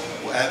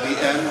 at the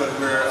end, when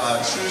we're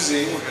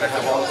choosing, we're going to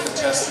have all the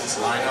contestants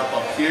line up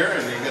here,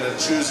 and you're going to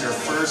choose your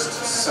first,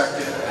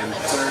 second, and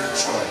third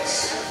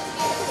choice.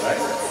 Right?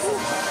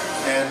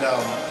 And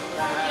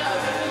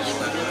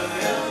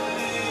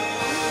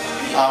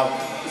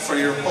for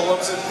your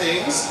poems and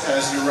things,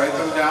 as you write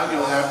them down,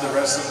 you'll have the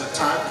rest of the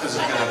time because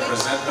we're going to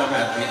present them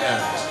at the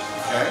end.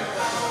 Okay?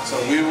 So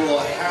we will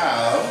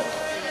have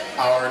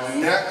our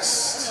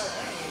next,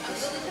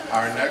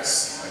 I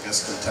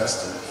guess,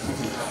 contestant.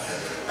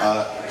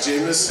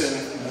 Jameson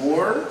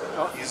Moore.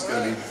 He's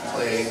going to be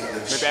playing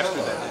the cello.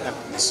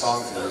 The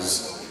song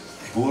is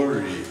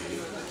Buri.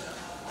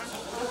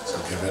 So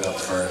give it up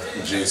for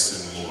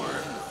Jason Moore.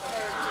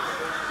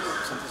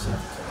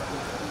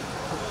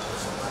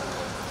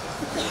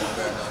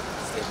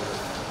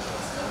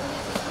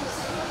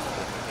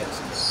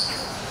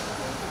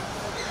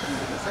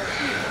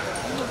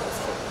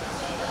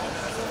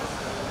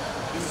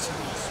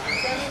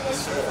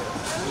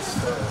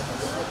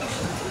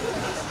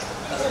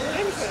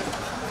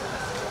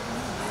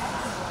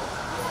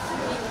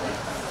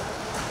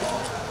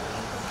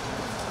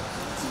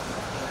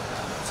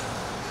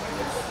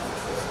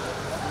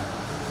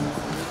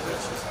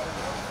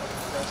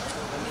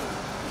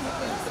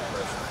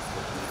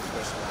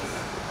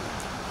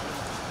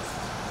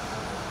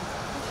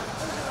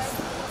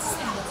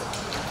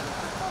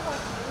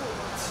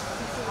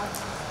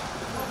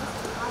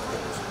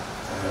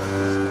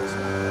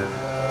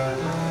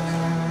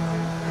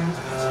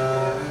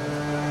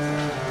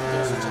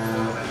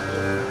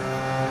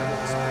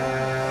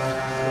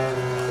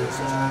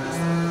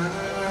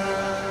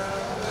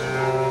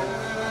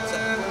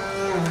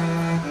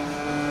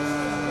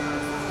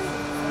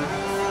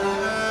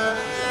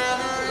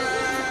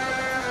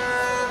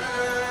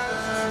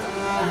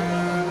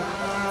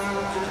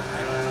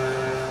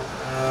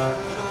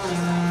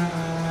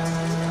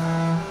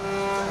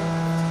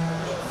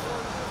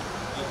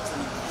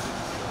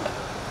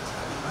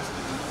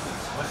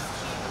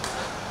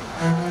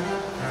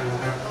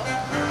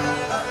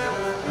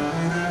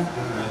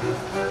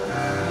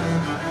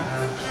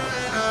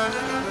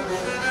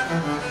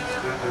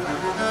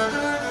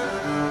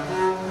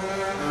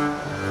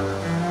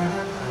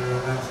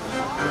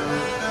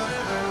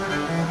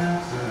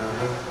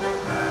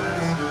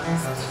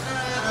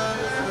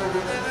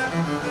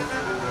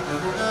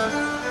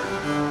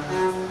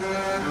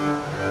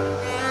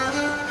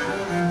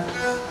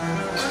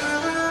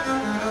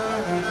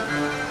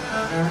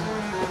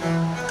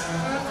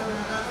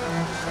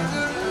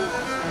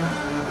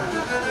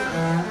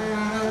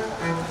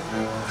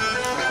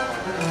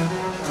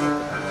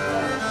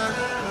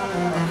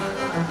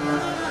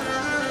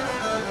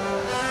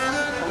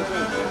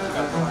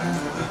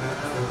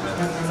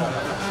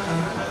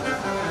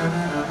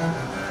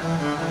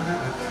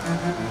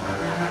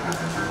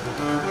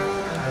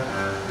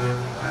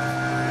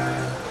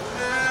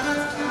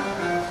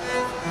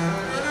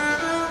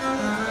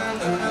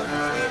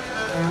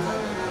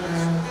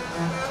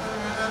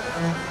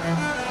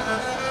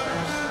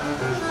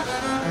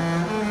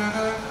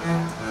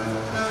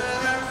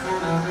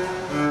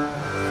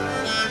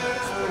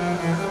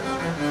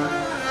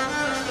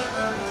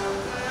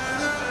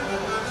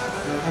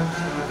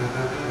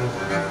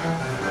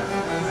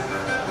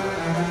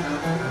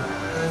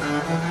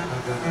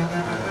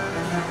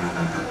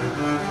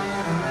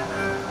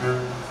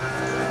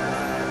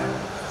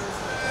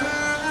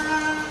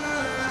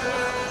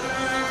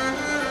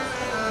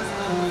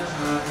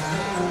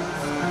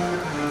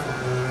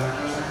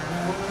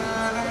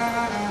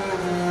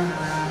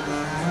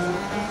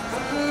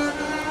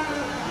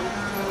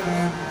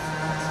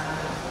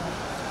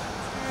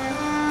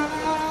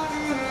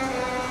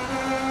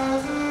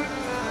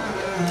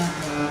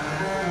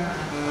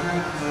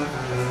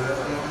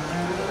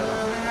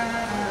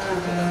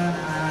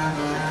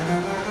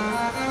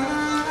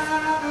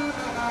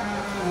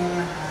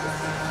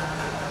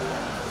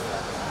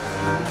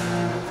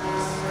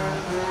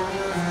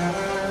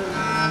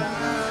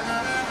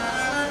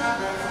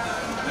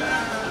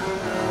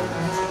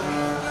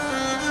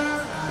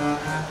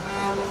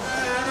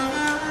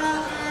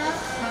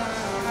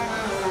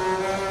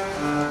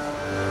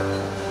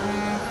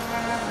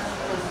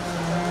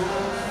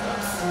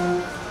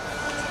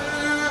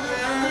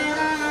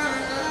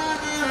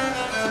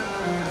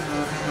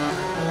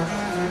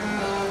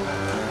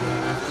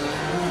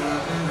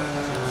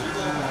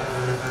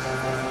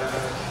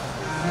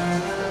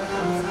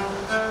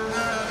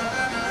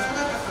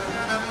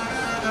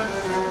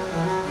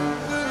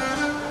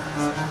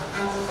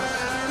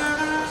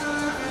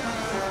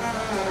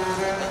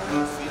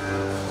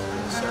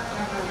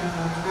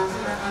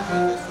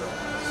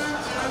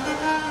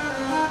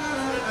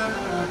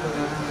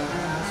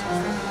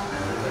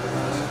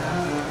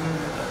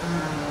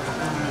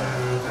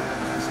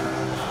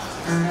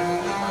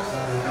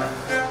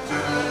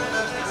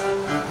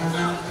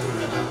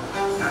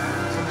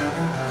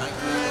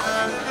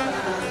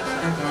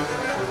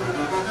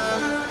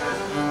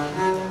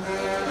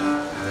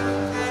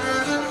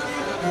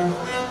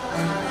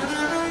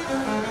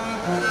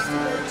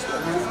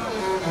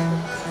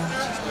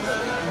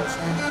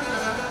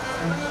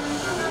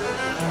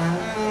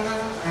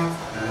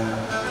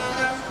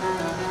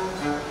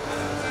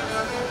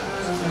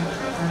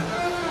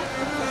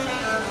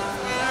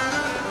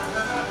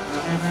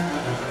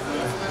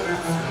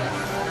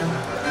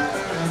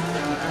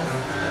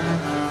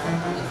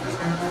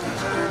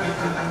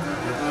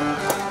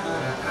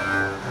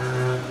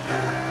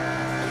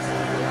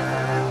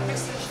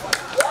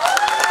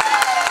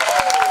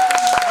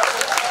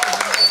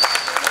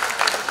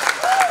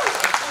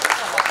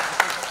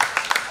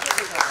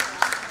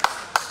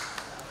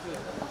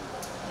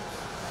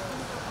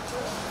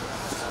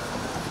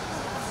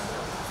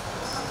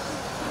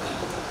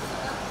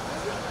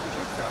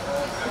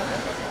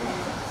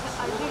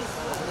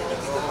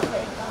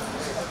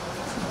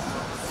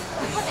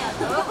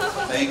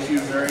 Thank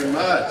you very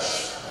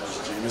much.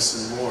 That's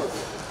Jameson Moore.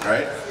 All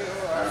right.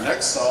 Our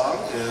next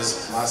song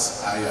is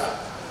Mas Aya.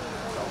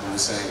 Probably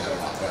saying that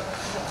wrong, but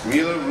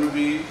Camila,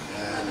 Ruby,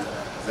 and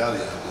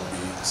Velia will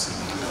be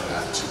singing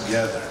that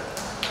together.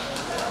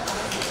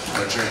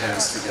 Put your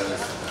hands together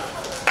for that.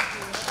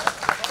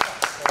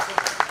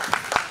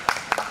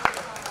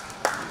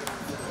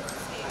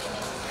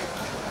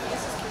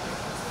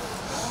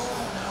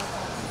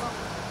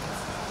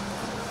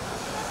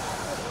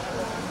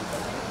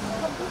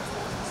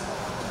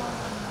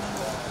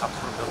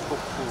 앞으로 몇 곡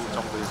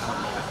정도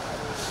예상합니다.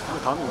 그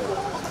다음이 뭐야?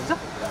 진짜?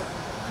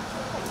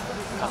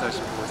 가사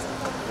열심히 보고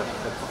있습니다. 몇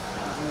곡?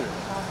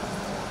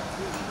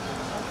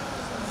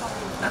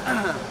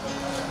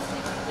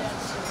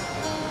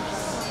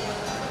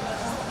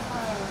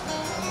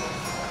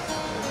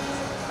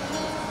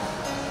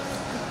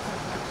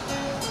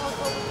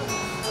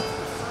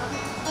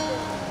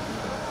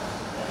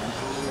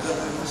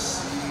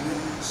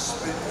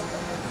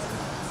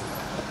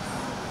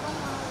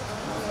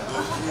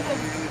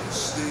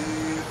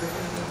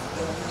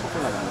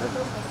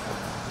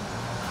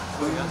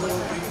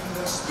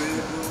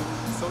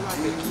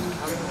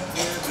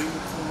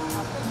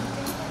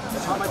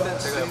 처음 할 때는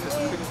제가 옆에서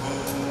크게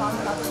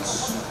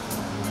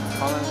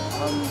저는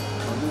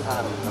얻는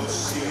사람이 있다고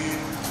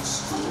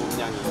좋은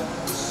양이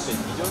근데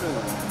 2절은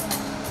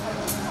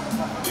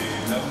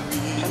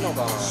테너가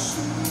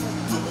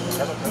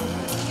계속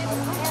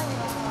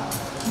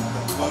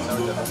안 나올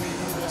때도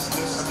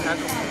그렇게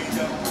하죠.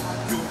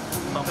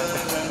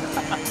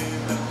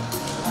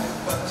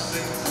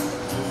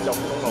 진짜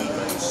없는 거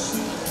없네.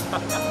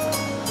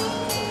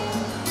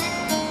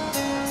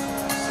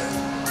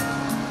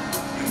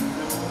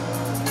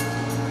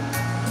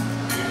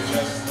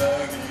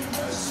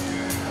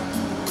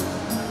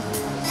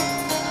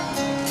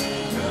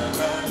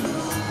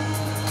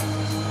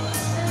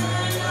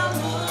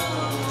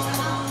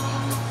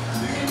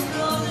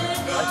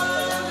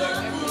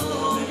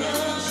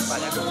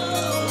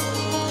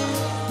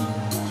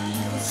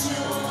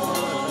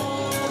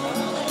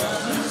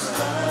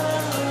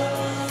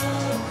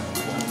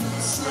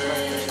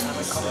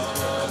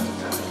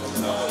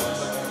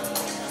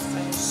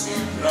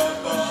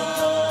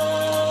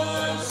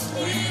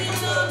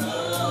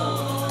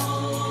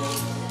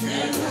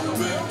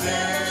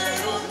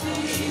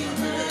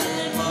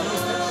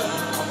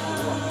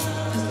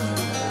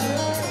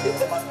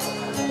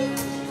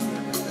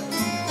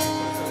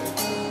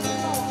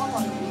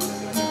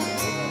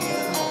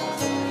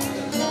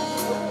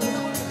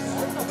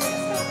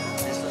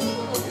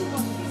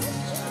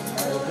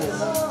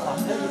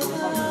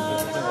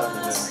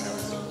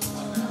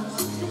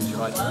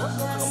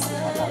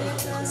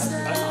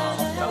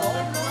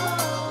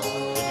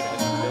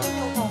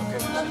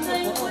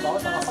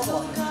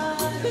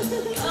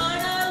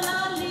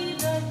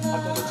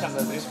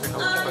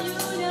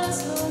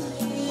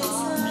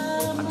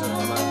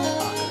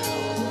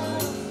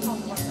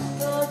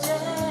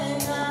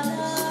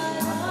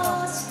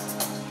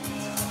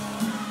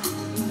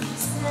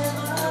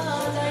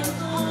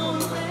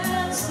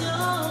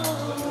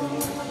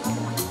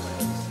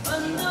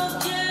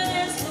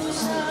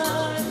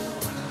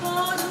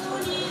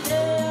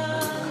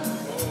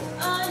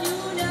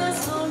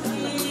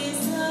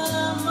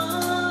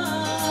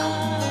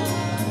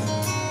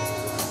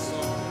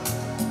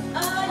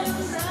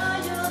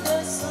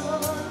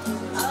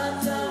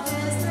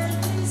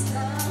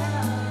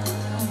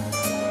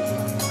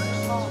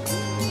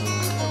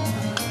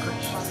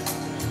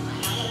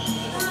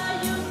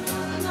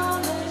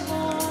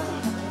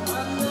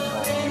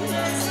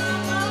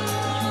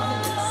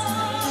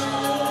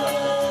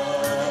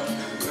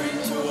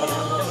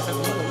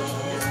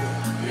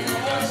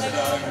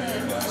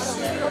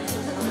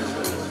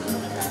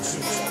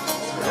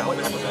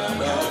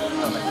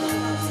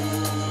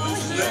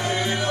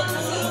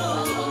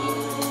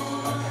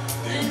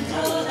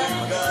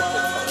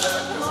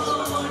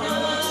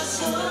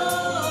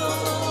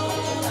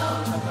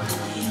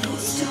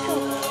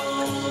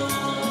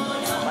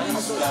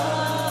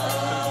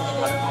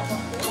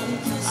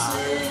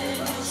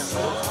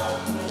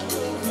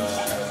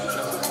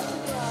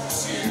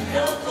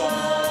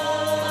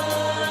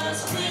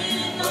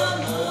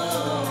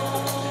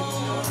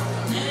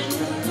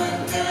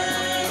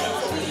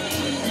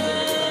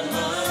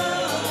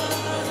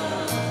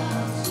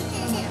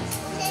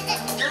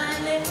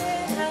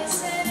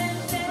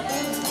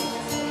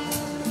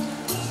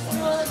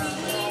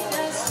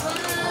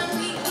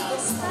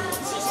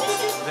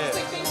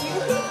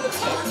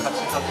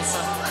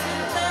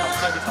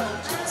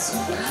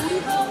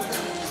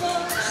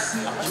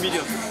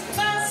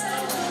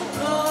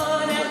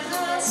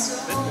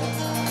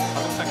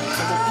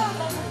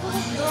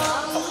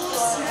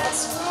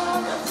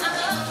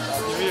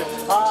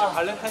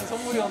 발렌타인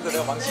선물이었는데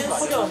내가 망친 거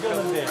아니야? 손이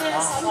엉겼는데.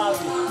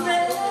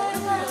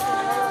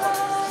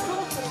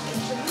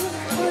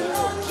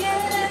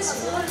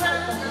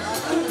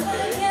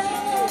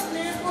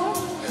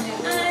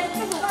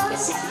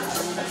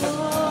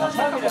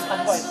 사람이랑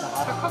간과했다.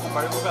 하고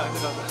말고가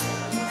아니라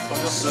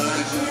던졌어.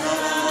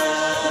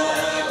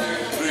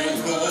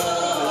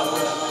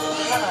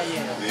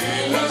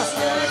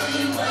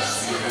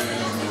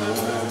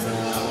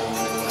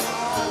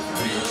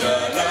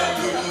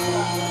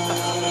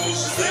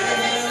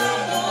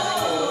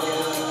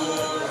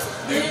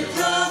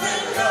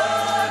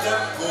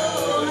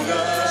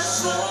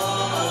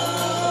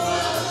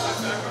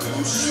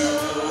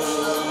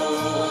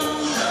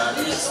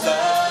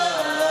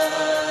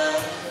 estar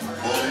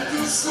con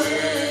tus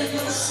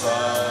sueños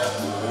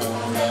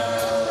ahora.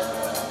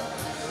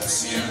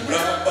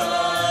 Siembra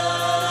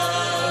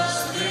paz,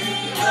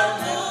 brinda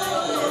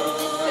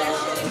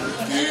amor,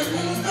 que el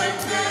mundo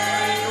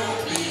entero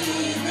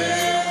pide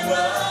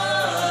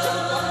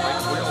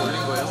más. 올린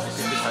거예요?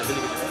 되게 잘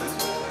들리게 됐어요.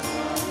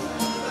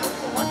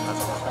 많이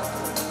가져가.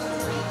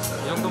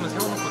 이 정도면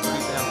세워놓고 둘이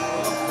그냥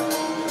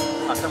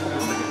아까 꼭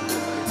이러면 되겠는데.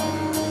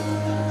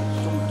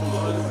 좀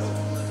놀아야 돼.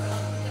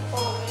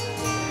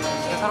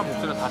 세 사람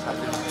목소리가 다 잘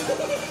들리네.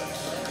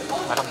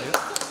 잘합니다.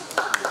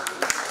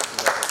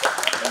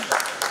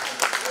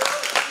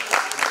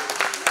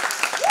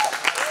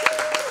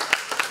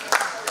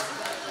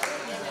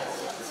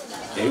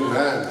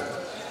 Amen.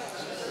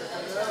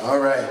 All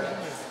right.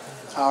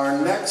 Our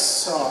next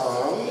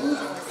song,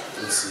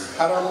 let's see,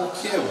 Haram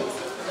Kim.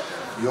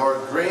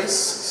 Your grace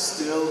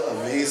still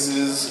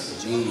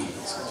amazes me.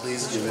 So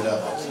please give it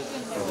up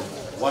for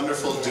the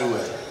wonderful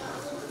duet.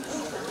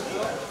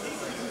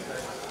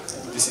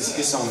 This is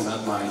his song,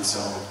 not mine, so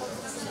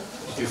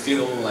if you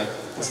feel like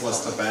this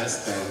was the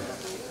best, then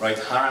write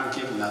Haram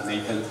Kim, not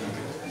Nathan.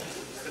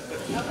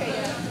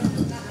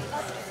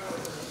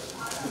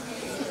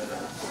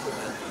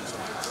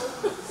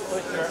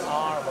 Put your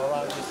arm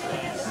around his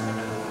waist.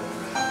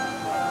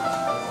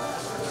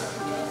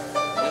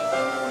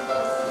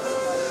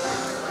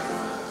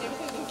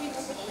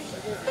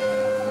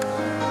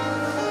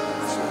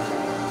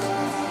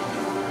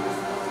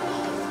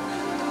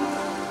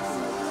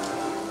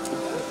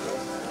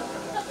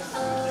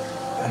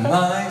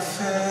 My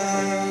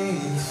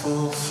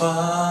faithful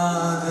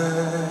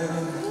Father,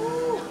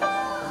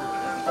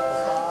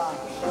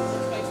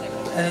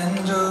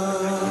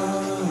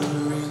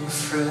 enduring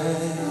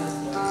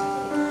friend,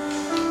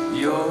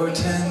 your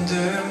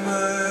tender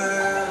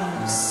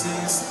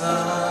mercies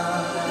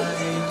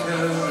like a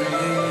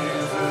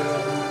river,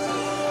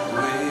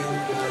 wind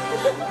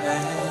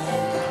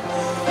and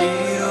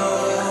it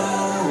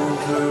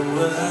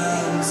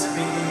overwhelms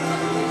me.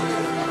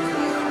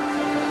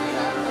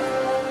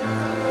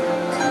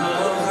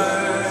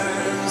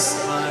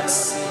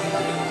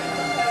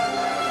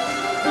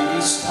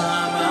 Each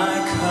time I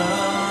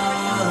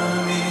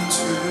come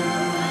into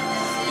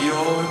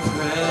your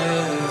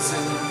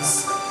presence,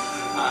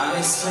 I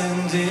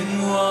stand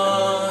in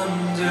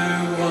wonder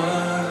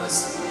once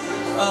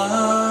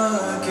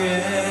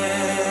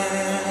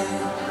again.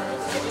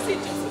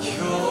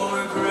 Your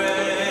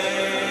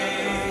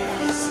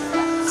grace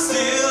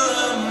still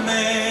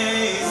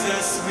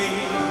amazes me.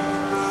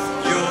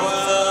 Your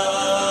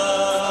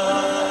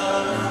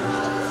love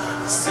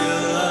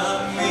still a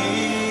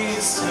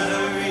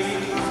mystery.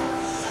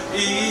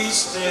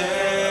 Each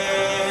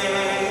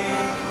day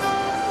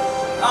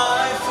I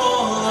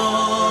fall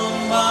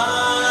on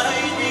my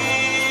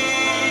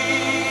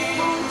knees,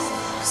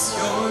 'cause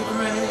your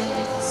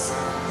grace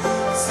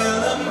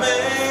still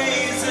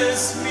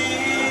amazes me.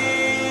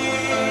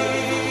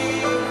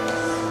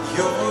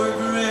 Your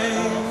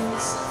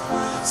grace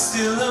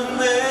still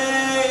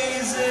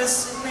amazes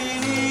me.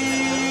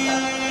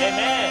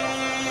 Amen.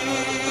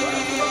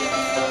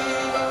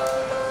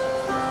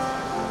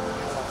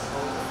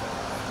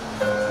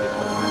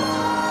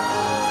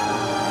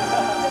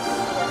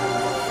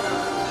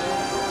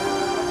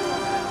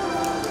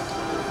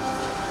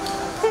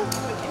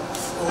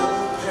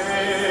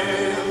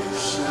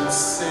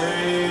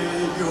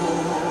 Savior,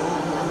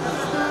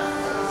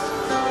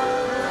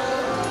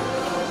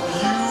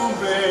 you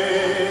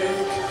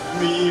make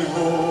me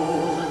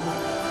whole.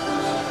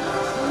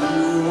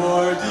 You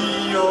are the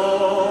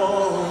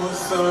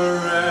author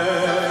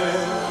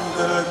and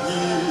the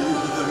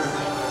healer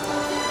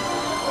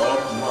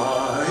of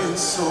my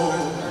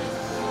soul.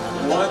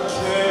 What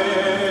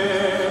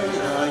can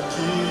I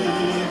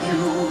give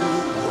you,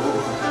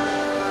 Lord?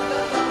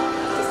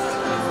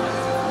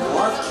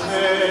 What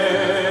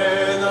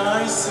can I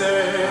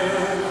say?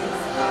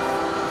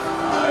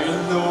 I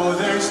know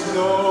there's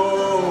no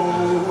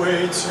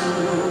way to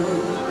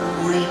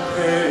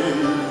repay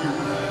you,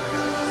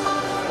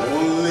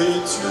 only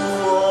to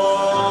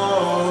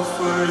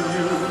offer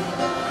you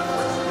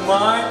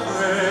my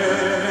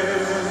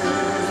praise.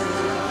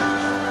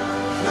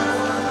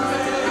 Your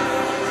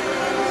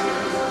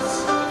grace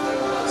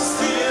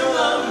still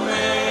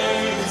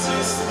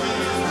amazes me.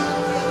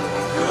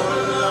 Your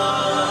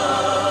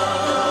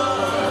love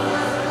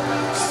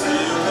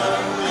still a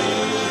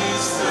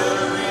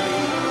mystery.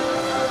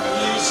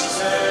 Each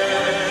day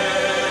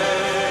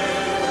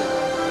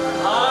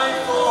I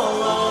fall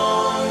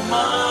on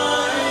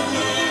my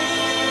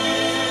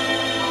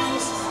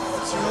knees.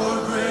 Your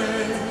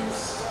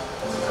grace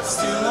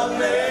still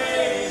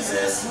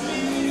amazes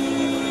me.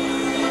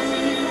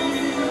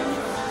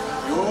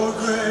 Your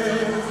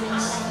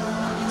grace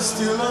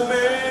still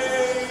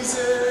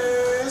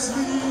amazes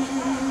me.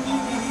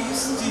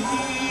 He's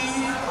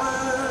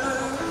deeper,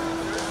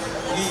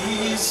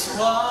 He's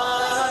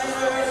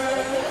wider,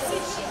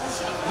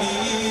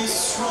 He's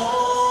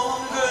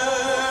stronger,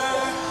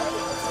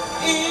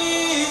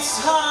 it's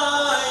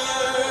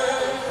higher,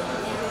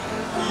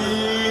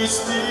 He's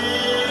deeper.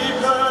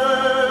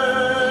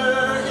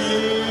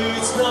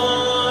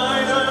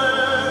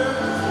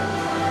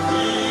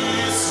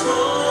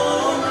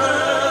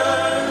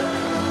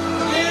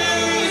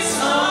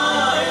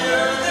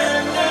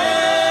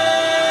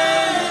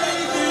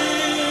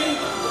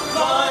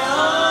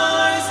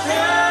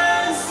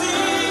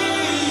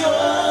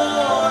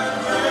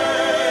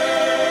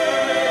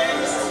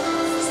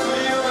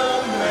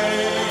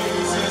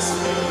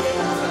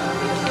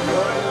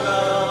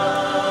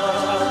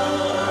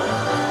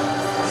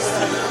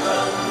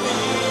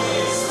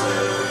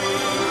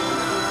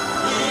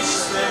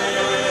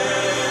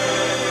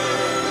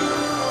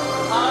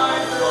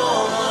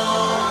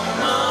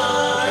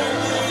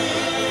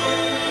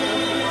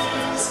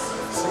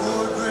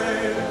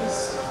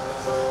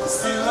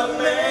 still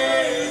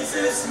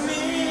amazes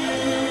me.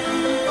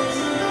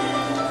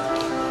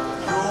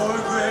 Your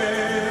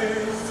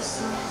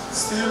grace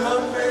still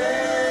amazes me.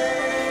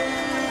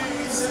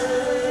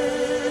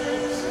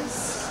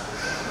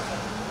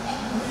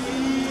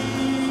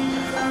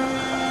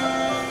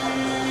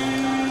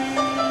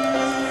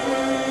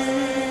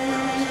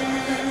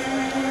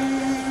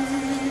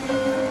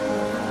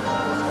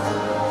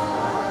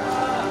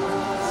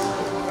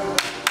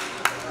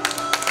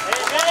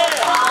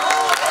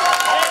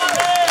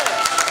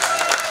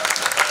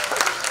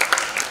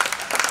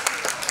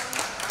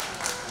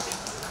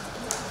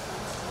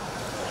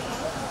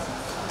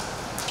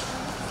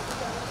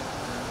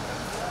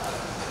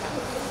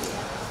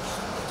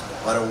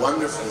 What a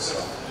wonderful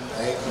song.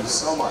 Thank you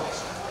so much.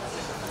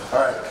 All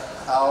right,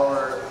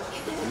 our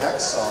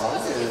next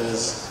song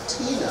is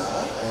Tina,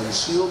 and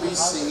she'll be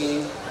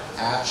singing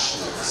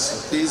Ashes.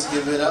 So please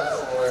give it up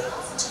for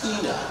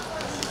Tina.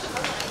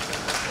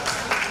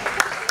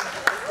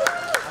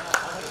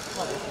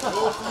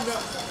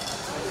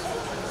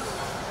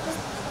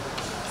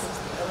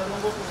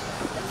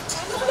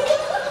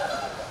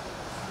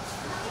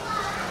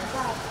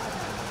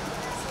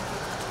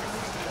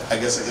 I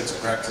guess I get to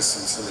practice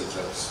some silly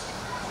jokes.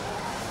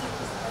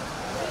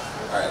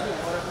 All right. I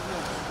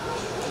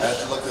have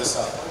to look this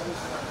up,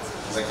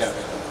 because I can't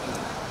make it.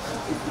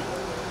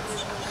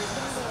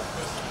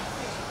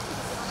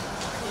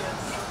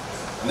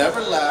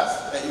 Never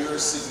laugh at your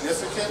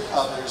significant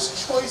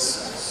other's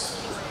choices,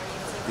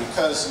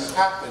 because you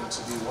happen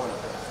to be one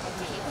of them.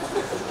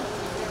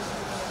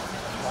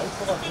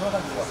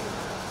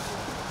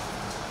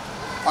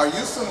 Are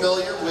you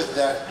familiar with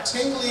that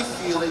tingly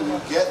feeling you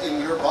get in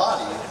your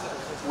body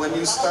when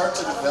you start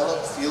to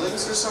develop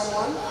feelings for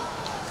someone?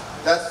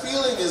 That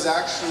feeling is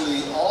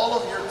actually all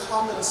of your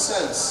common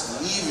sense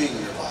leaving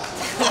your body.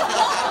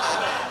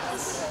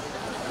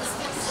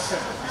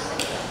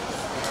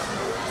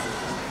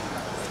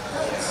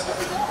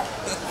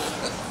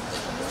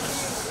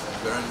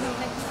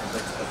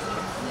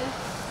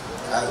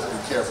 I have to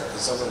be careful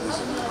because some of these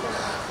are...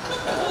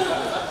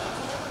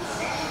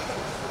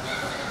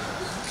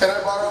 Can I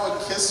borrow a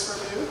kiss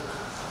from you?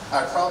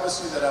 I promise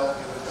you that I will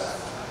give it back.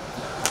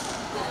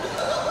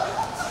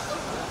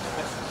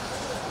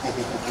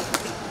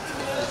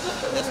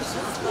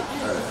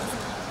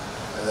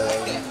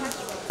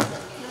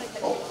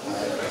 All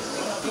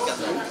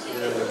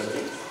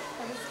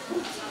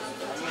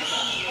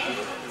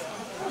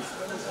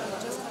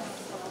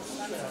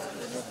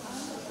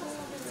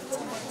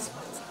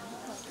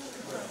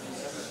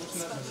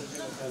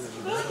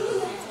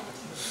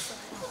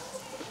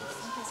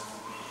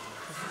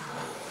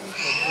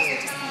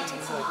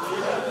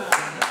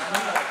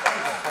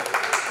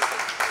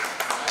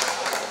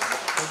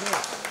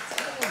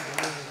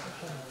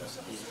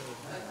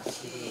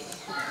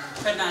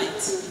Good night.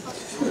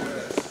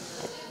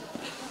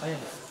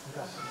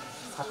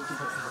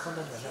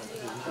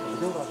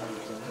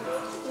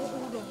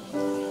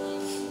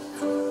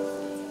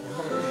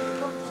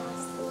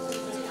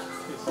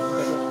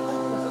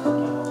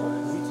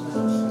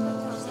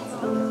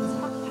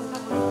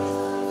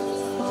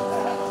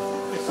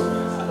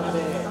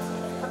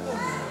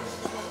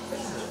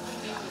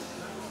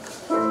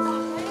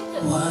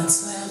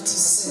 What's left to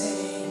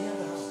say?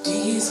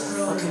 These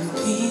broken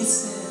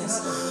pieces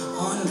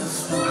on the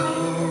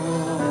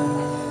floor.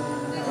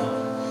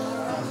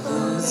 I'm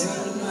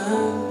losing my...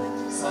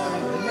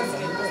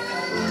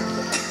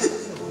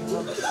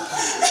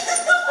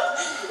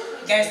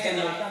 Guys, can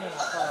you?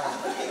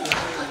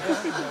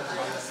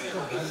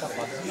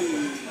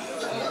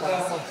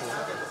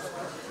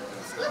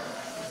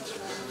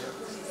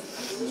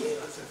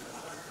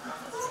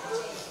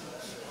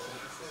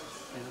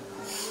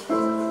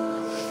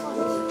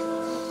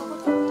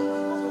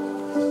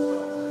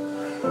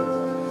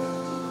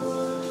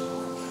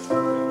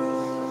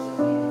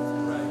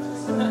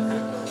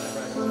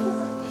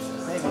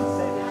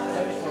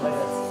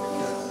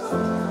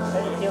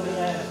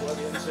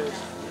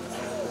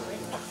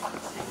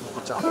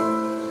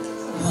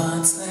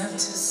 What's left to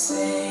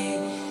say?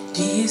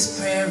 These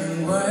prayer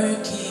ain't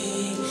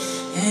working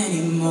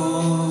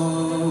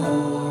anymore.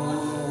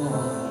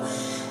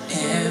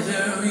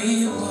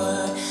 Every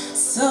word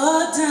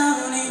saw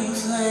down in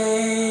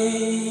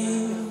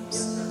flames.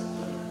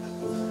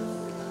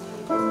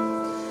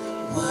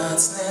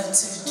 What's left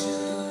to do?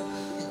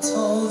 With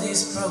all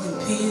these broken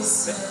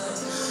pieces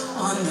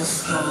on the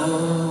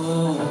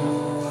floor.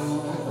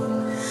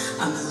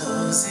 I'm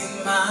losing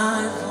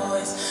my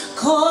voice,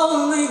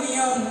 calling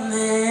your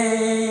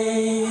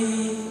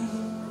name.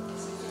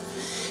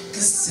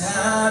 'Cause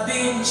I've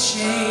been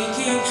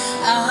shaking,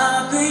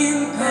 I've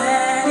been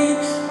panting,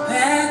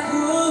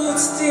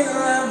 backwards till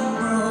I'm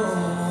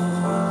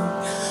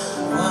broke.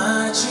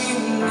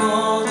 Watching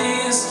all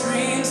these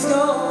dreams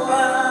go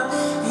up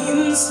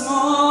in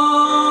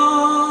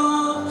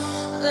smoke.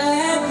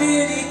 Let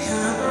beauty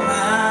come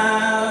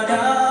out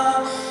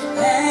of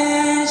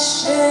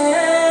ashes.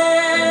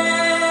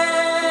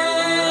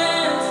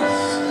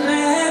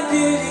 Let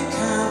beauty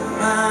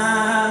come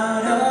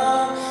out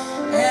of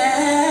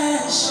ashes.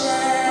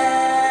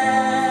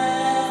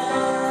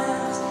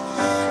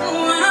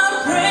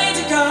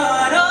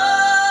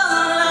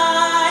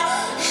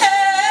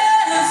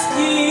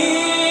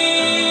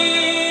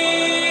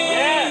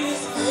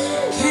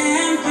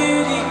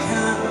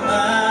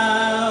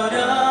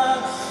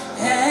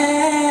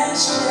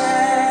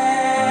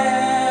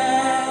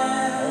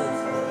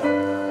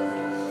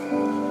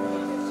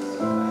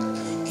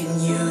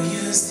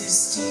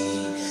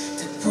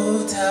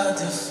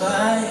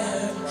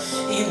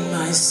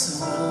 my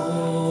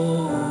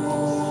soul,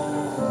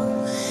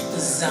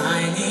 'cause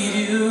I need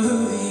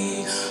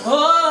you. Oh,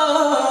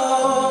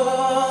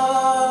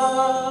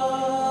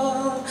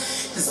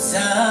 'cause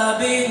I've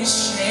been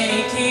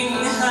shaking,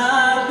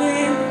 I've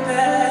been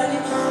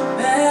bending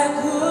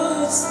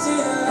backwards,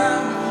 still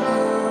I'm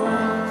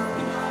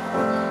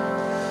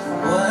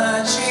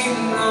watching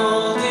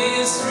all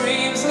these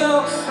dreams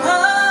go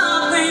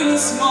up in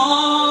smoke.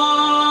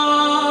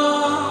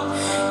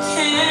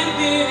 Can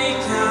beauty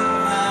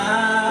come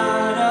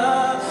out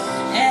of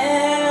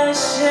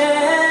ashes?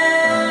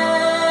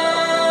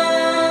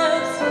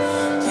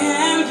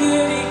 Can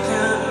beauty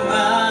come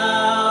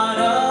out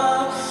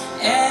of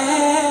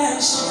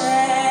ashes?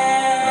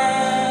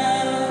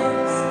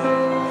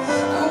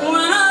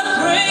 When I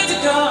pray to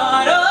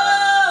God, all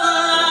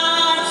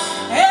I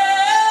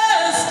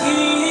ask is,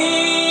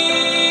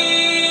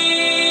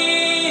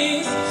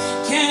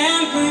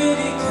 can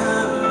beauty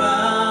come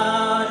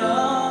out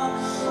of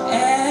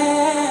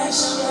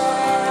ashes?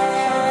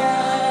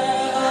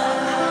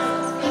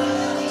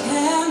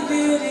 Can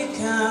beauty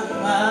come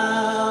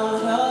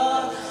out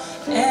of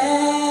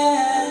ashes?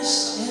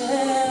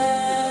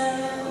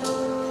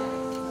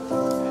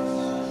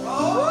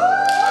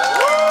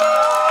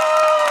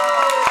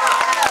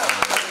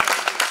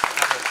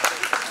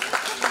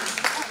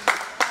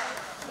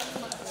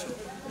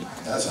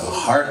 That's a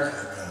hard one.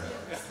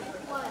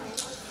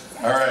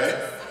 All right.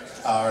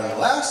 Our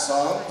last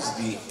song is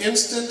the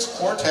Instant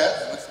Quartet.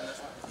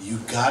 You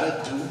gotta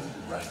do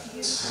right.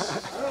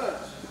 Instant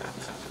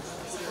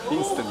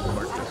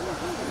quartet.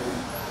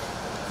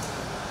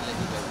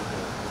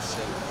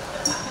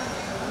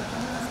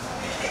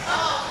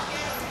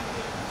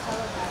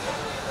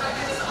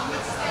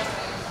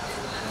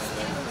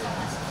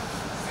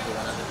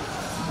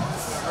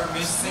 We're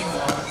missing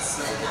one,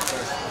 so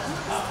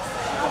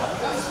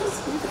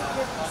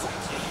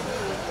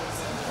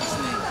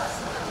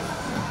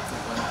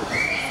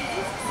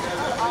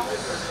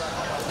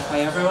hi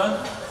everyone.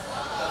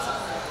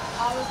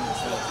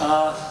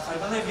 I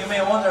believe you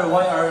may wonder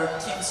why our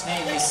team's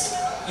name is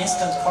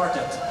Instant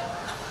Quartet.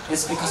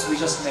 It's because we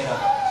just made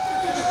up.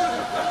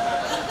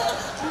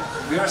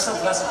 We are so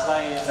blessed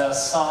by the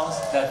songs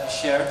that we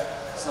shared,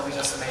 so we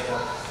just made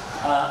up.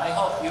 I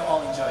hope you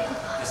all enjoy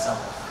this song.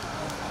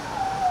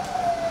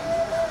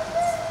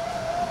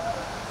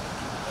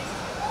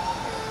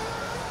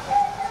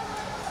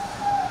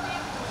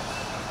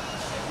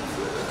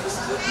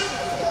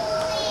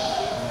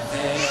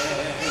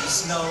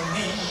 There's no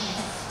need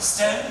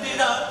standing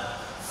up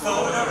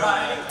for the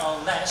right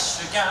unless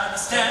you're gonna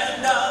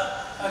stand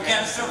up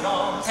against the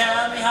wrong.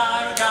 Tell me how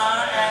you're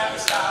gonna ever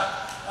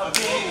stop a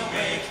big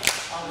break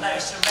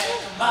unless you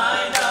make your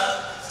mind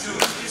up to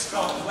be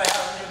strong.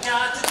 Well, you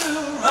got to do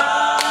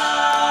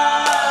right,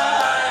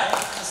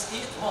 'cause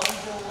it won't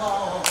be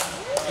long,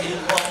 it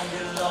won't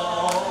be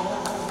long.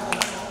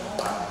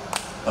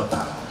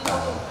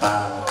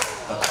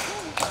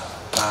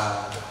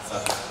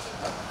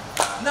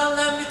 Now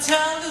let me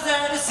tell you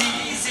that it's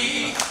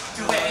easy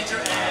to hate your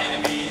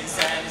enemies,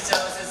 and it's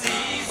just as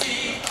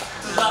easy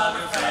to love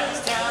your friends.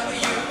 Tell me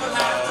you will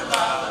have to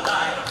love the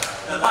light.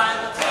 The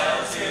Bible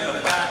tells you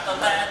that to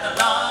let the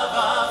love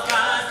of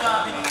God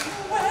come in.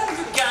 Well,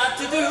 you got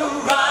to do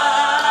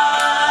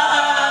right,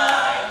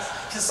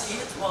 'cause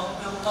it won't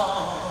be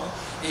long,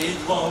 it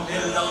won't be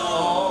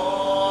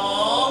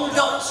long.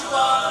 Don't you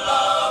wanna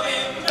love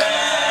him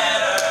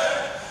better?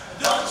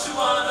 Don't you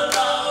wanna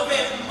love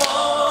him more?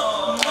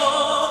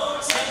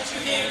 Can't you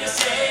hear the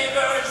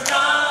Savior's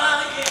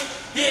knocking?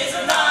 He's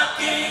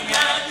knocking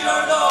at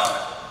your door.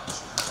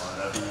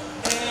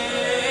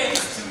 Hey,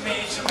 to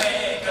meet your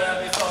maker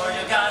before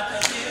you got to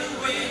deal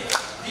with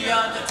the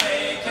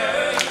undertaker.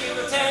 He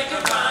will take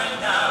it right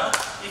now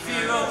if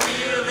you are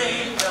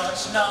willing. Don't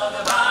you know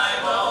the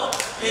Bible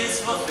is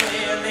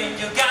fulfilling?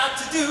 You got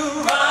to do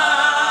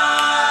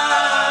right,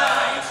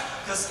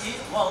 'cause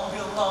it won't be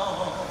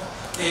long,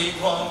 it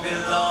won't be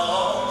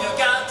long. You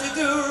got to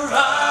do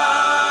right,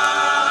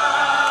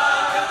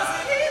 'cause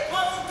it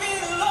won't be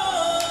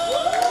long,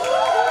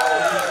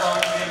 it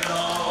won't be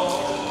long.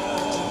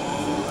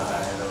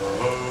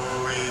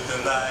 Oh, with the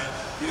light,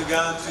 you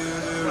got to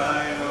do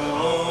right.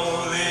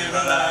 Oh, live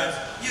a life,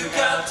 you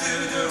got to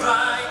do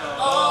right.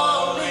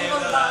 Oh,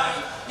 live a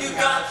life, you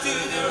got to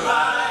do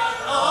right.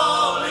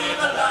 Oh, live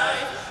a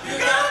life, you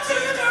got to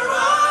do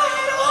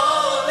right.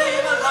 Oh,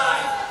 live a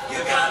life, you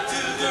got to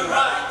do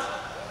right.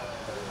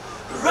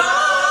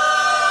 Right.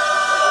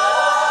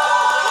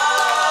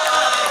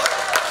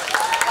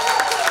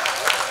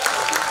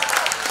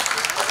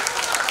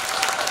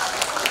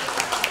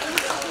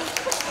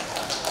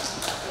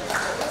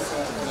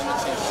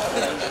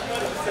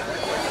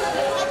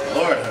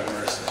 Lord have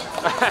mercy.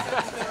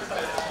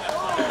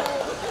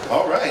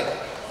 All right.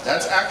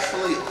 That's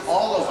actually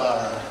all of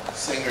our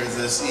singers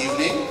this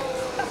evening.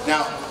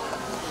 Now,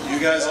 you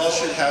guys all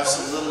should have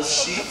some little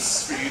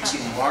sheets for you to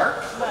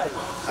mark.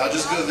 I'll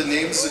just go the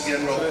names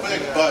again real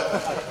quick,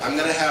 but I'm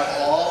going to have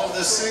all of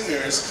the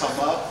singers come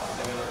up.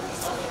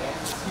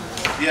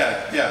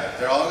 Yeah,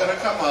 they're all going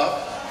to come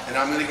up, and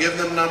I'm going to give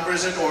them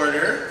numbers in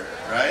order,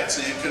 right?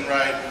 So you can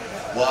write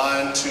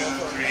 1, 2,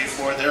 3,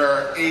 4. There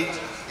are eight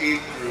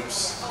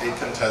groups, 8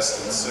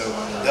 contestants. So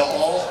they'll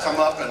all come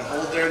up and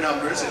hold their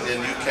numbers, and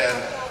then you can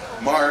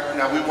mark.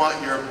 Now we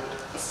want your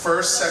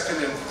first,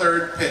 second, and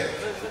third pick,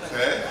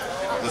 okay?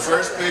 The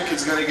first pick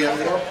is going to get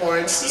more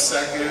points, the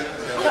second, and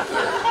the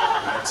third.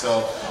 Right?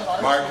 So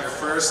mark your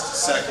first,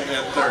 second,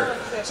 and third.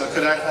 So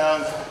could I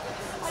have...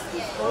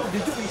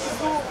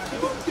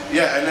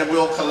 Yeah, and then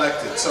we'll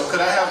collect it. So could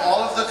I have all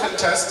of the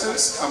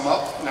contestants come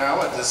up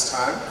now at this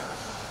time?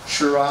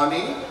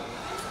 Shirani,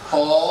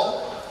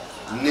 Paul,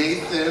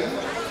 Nathan,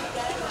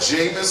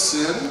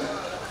 Jameson,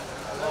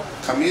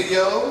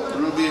 Camillo,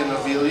 Ruby and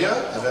Avelia,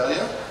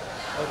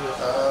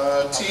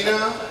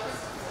 Tina,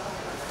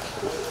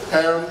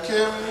 Param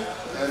Kim,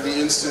 and the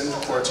Instant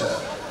Quartet.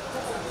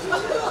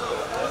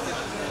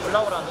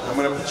 I'm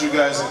going to put you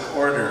guys in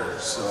order,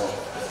 so...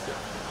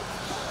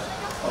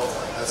 Oh,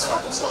 that's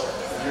fine. So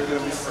you're going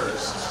to be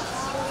first.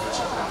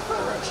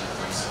 Whichever direction,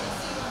 please.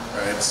 All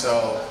right,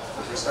 so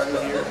we're starting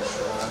here.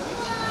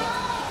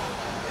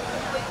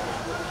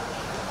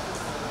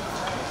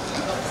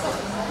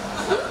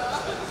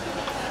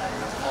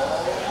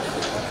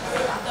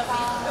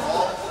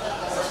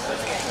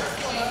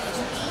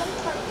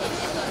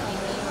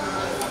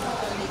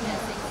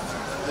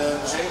 Then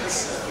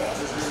Jameson.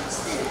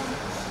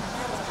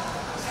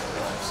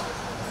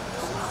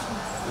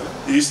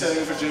 Are you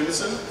standing for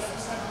Jameson?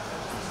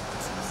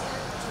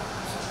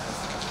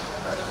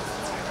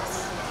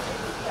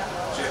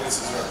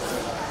 Jameson's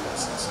representing.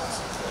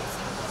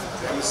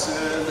 Jameson,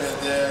 and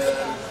then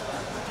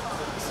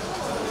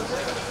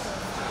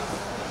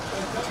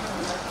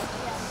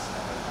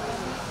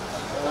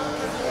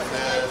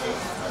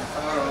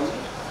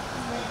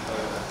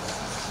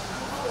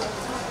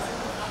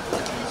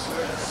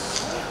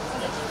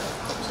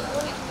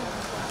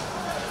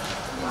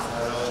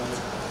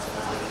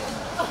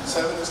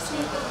seven is 2.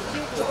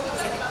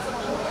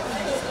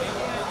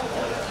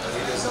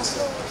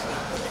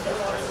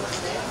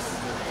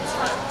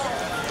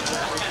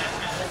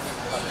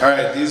 All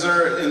right, these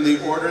are in the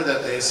order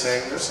that they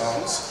sang their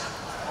songs.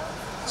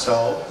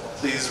 So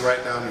please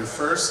write down your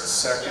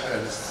first, second,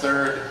 and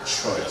third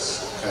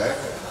choice, okay?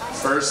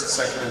 First,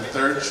 second, and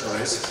third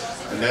choice,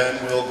 and then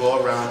we'll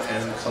go around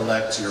and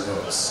collect your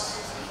votes.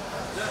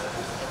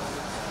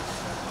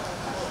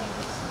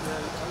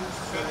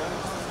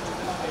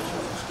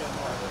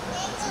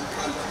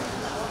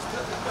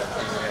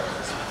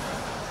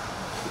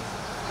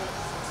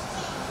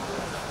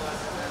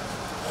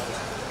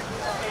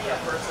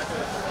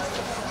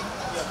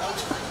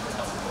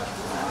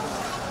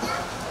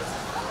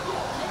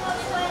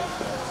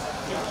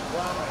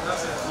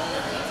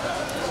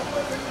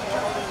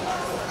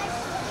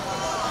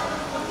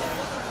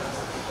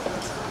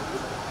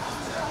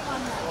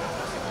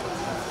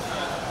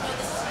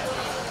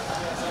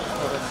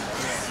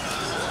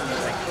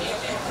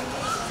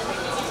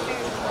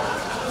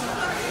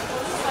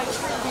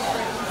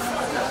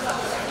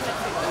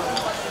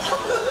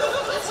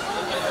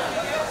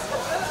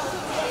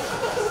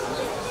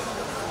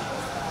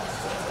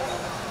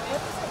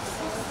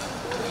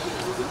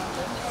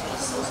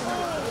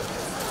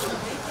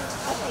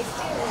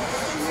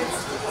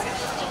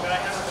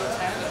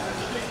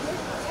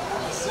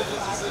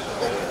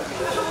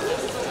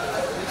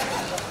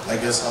 I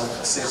guess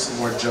I'll say some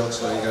more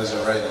jokes while you guys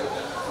are writing.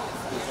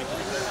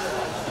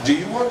 Do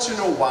you want to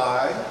know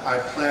why I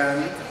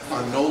plan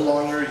on no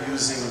longer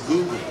using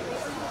Google?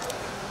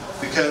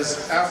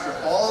 Because after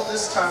all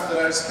this time that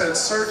I've spent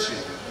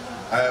searching,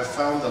 I have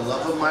found the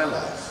love of my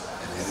life,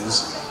 and it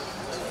is me.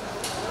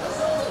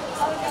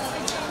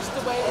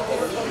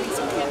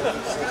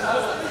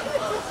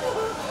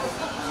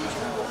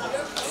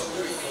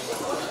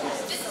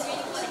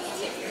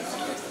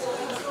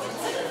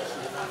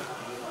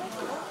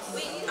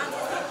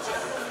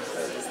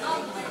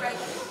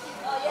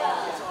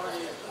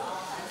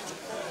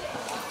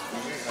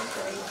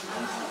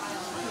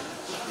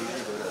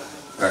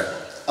 Right.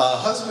 A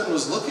husband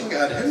was looking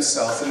at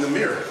himself in the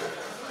mirror,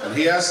 and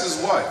he asked his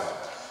wife,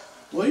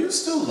 "Will you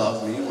still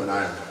love me when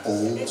I am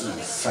old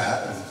and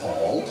fat and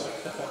bald?"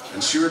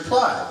 And she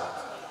replied,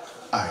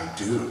 "I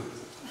do."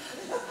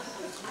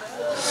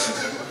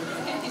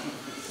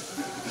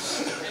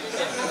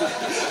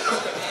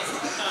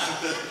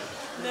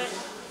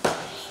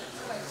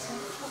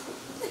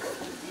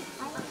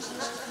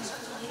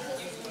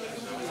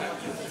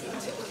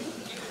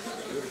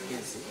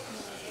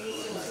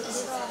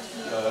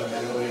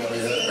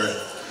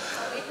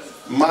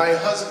 My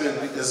husband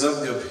is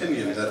of the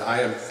opinion that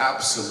I am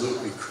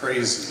absolutely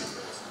crazy,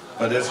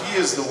 but if he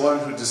is the one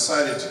who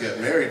decided to get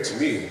married to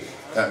me,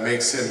 that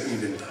makes him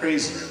even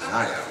crazier than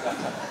I am.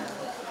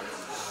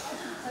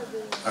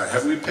 All right,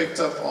 have we picked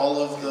up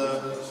all of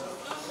the...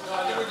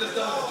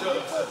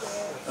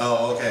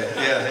 Oh, okay,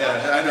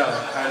 yeah,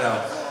 I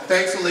know.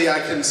 Thankfully, I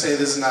can say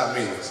this is not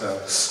me, so...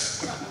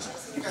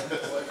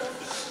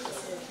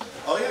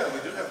 Oh yeah, we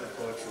do have the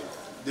poetry.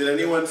 Did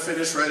anyone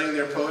finish writing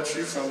their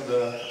poetry from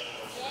the...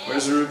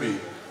 Where's Ruby?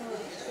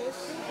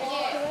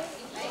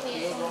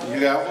 You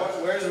got one?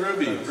 Where's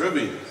Ruby?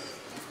 Ruby.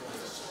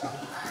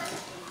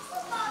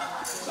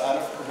 So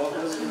what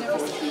was your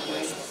poetry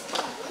thing?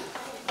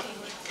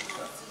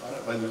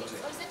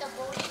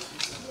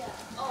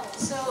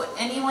 So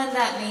anyone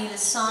that made a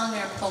song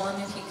or poem,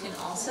 if you can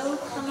also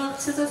come up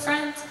to the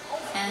front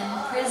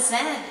and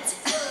present.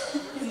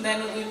 And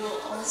then we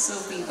will also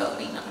be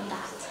voting on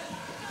that.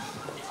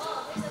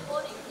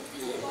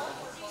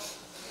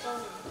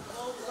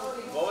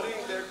 Voting,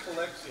 they're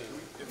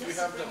collecting. If you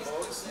have the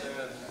votes,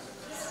 then...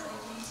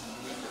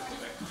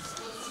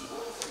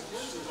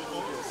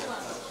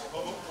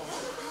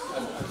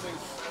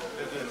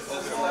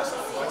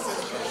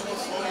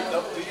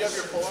 Do you have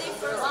your poem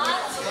there?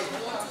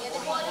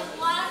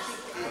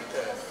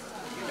 Okay.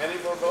 Any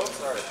more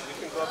votes? All right, you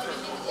can go up there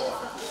and poem.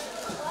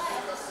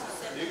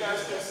 You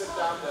guys can sit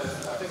down then.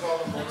 I think all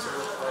the votes are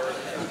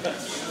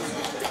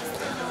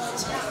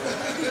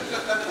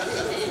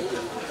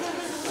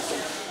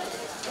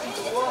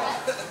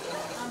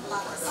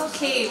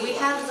Okay, we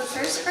have the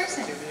first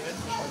person.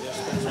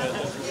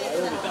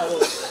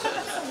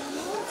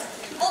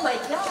 Oh my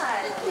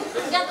god!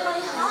 Got my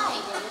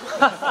high!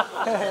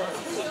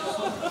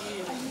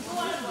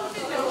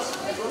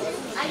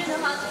 I don't know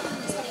how to do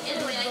this thing.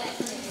 Anyway, I can.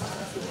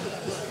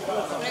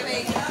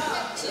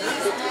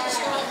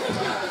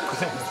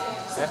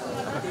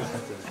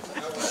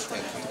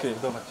 이렇게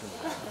인터뷰 같은 거.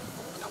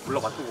 다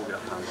불러봤던 곡이라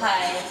다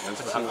Hi.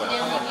 연습한 거야.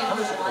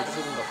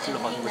 어디서든가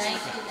불러봤는 거지.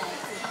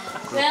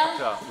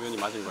 Well, 우연히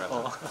맞은 거야.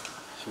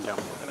 신기한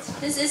거.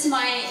 this is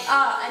my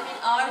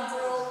our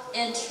group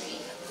entry.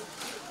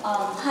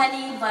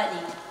 Honey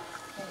Bunny.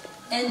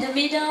 In the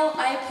middle,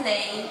 I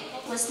play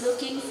was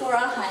looking for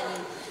a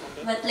honey,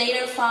 but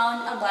later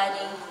found a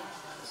bunny.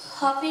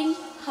 Hopping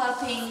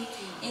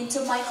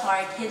into my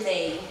heart he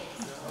lay.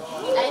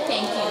 I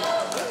thank you.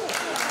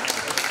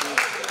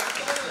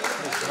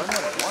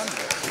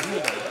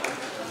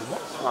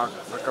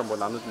 아까 뭐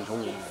나눠준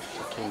종이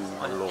적힌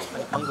말로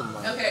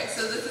방금만. Okay,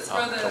 so this is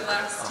for the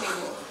last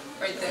table,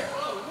 right there.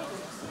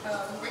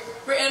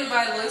 Written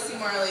by Lucy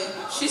Marley.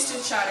 She's too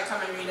shy to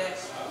come and read it,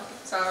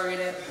 so I'll read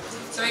it.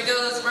 So it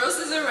goes,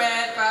 roses are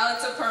red,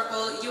 violets are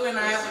purple, you and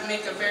I would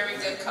make a very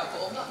good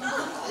couple.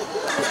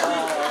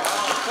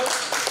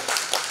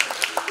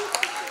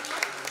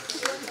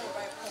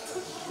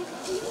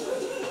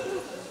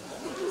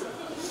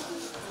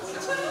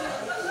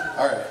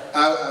 All right,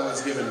 I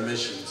was given a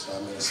mission, so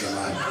I'm going to say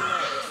mine.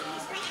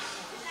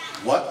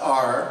 What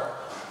are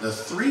the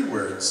 3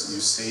 words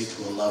you say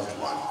to a loved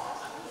one?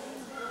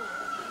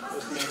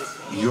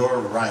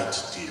 You're right,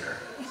 dear.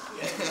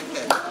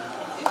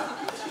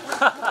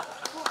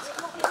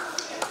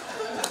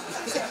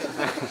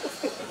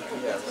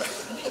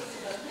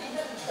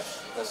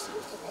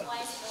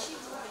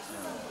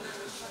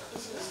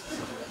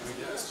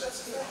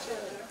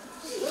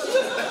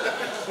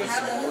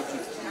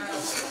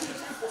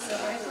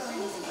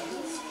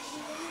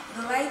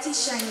 The light is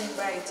shining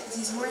bright. It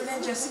is more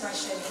than just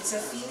passion. It's a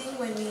feeling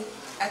when we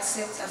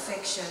accept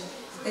affection.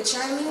 The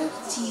charming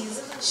tease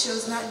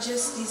shows not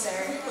just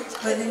desire,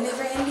 but the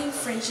never-ending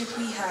friendship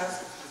we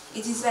have.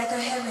 It is like a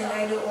heaven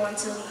I don't want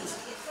to leave.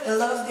 The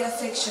love, the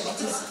affection,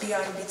 it is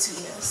beyond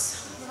between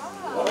us.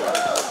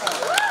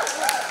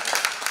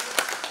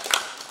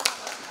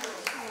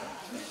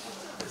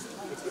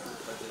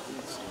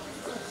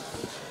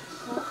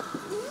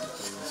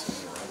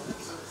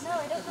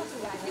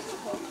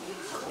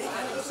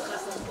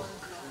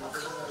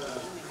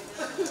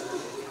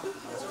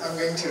 I'm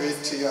going to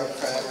read to you a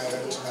poem I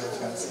wrote to my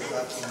fiancé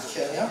back in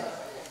Kenya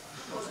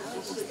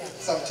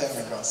some time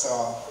ago.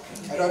 So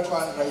I wrote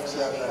one right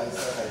here, but I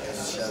thought I can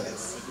share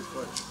this.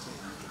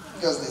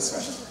 It goes this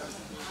way.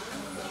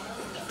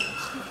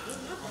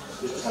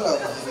 Hello,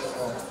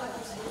 beautiful.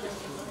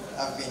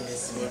 I've been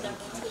missing you.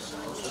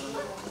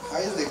 How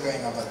is it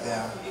going over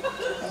there?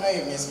 I know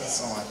you miss me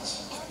so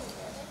much.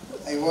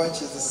 I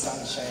watch as the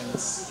sun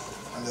shines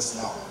on the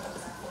snow.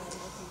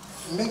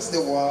 It makes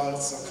the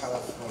world so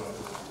colorful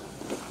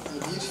and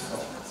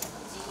beautiful.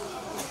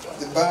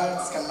 The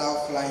birds can now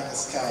fly in the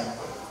sky.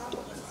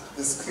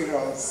 The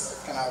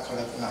squirrels can now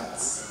collect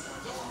nuts.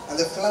 And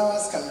the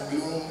flowers can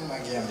bloom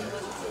again.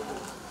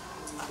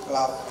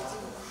 Love,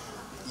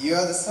 you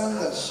are the sun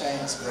that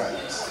shines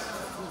bright.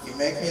 You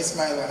make me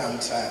smile when I'm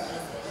tired.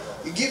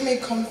 You give me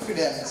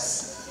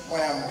confidence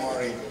when I'm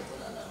worried.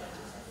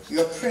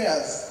 Your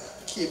prayers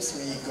keeps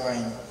me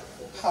going,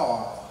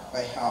 hour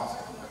by hour.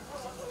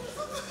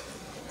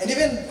 And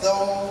even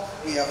though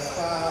we are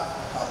far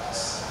apart,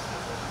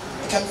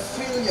 I can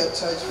feel your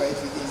touch right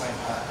within my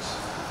heart.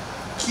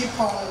 Keep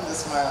on the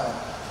smile,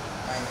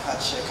 my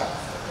heart shaker.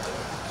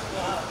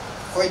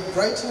 For it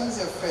brightens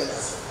your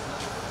face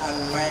and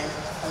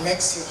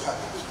makes you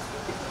happy.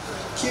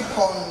 Keep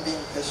on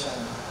being patient,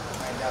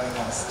 my darling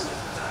host.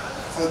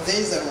 For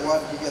days are a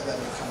world bigger than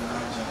you can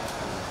imagine.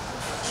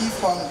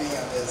 Keep on being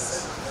your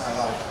best, my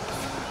love,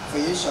 for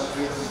you shall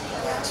greet me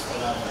right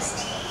for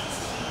harvest.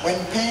 When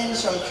pain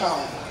shall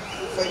come,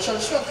 for it shall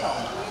sure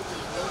come,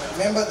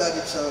 remember that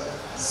it shall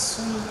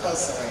soon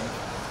pass away.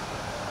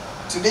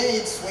 Today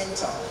it's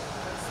winter,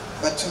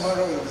 but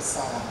tomorrow will be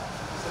summer.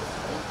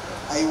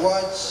 I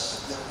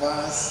watch the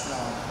vast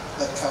snow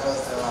that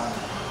covers the land.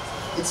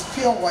 It's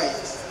pure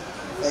white,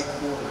 like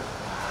wool.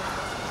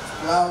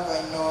 Love,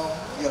 I know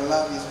your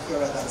love is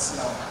purer than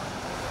snow.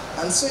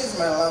 And so is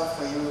my love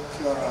for you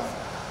purer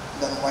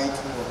than white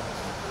wool.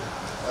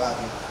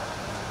 Love you.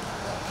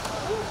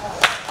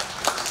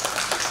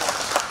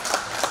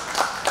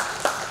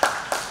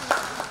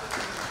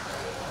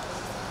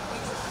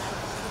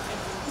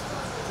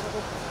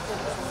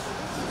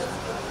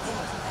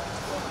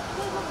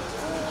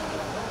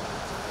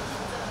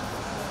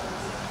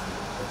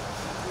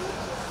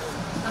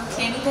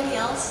 Okay, anybody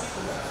else?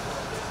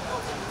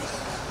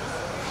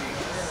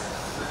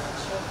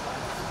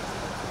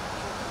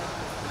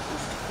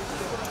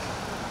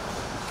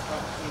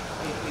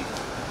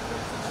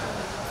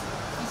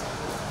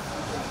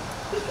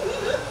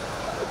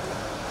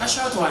 A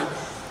short one.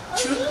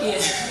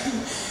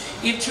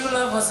 If true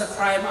love was a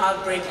crime,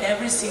 I'll break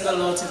every single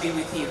law to be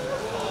with you.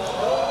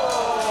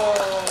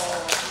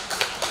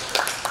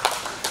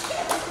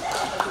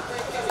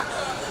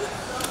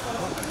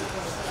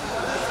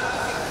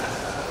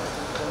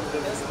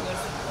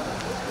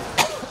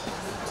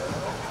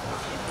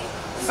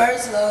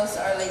 First loves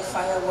are like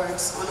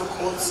fireworks on a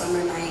cold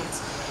summer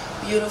night,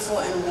 beautiful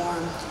and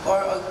warm,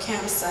 or on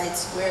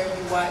campsites where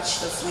you watch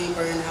the flame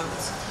burn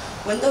out.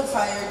 When the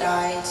fire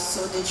died,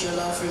 so did your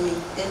love for me.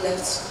 It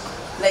left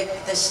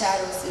like the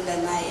shadows in the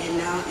night, and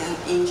now an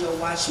angel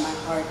watched my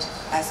heart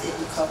as it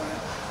recovered.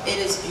 It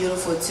is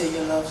beautiful till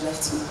your love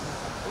left me.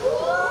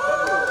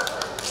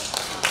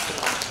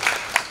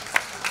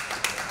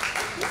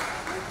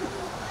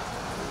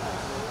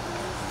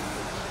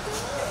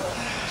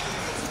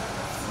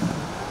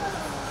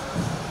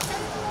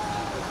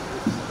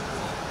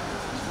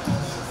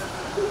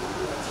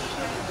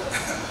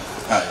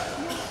 Hi.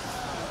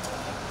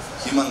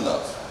 Human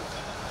love.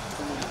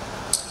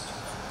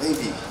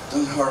 Baby,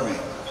 don't hurt me.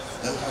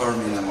 Don't hurt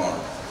me anymore.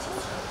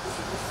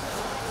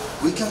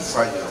 We can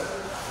fragile,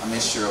 a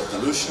mixture of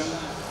delusion,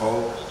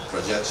 hope,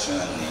 projection,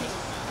 and need.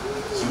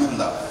 Human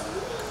love.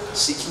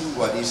 Seeking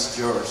what is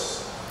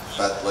yours,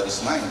 but what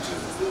is mine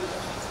too.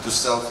 Too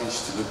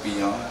selfish to look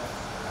beyond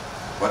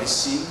what is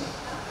seen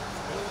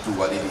to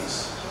what it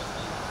is.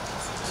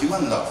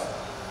 Human love.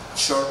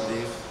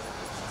 Short-lived,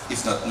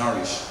 if not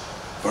nourished,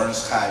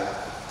 burns high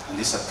and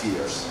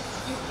disappears.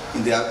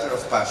 In the altar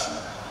of passion,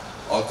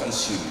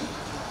 all-consuming,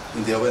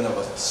 in the oven of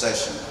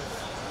obsession,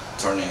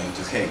 turning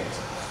into hate.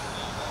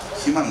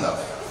 Human love,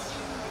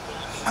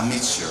 a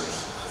mixture,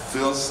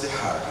 fills the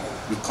heart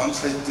with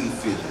contradicting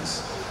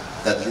feelings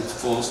that lead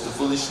fools to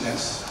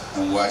foolishness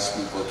and wise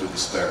people to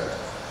despair.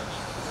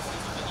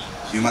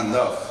 Human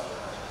love,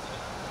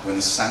 when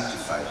it's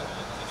sanctified.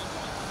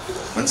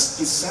 When it's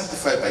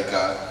sanctified by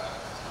God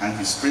and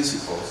His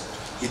principles,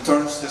 it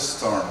turns the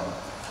storm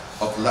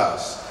of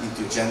lust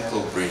into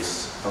gentle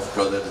breeze of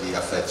brotherly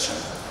affection.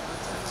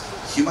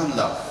 Human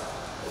love,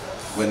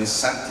 when it's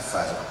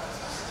sanctified,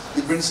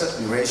 it brings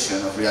admiration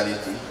of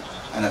reality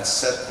and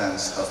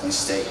acceptance of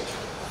mistake.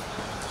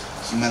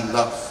 Human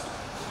love,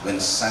 when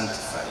it's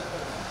sanctified,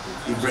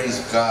 it brings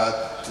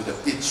God to the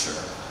picture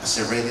as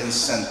a radiant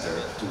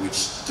center to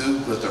which two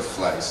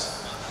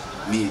butterflies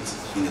meet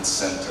in its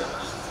center.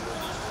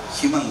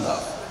 Human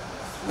love,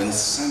 when it's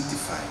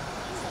sanctified,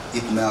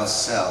 it melts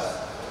self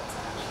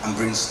and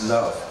brings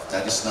love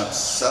that is not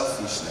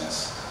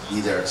selfishness,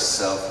 neither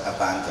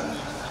self-abandonment.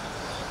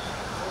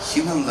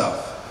 Human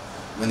love,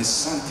 when it's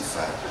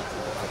sanctified,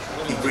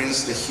 it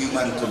brings the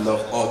human to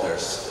love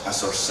others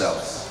as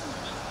ourselves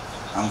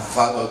and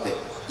follow the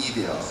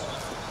ideal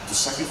to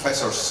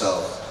sacrifice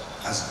ourselves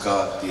as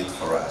God did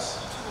for us.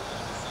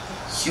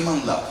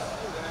 Human love,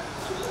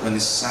 when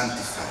it's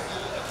sanctified,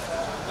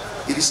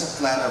 it is a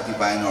plan of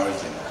divine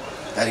origin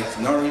that if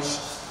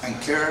nourished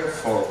and cared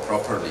for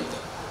properly,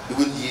 it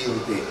will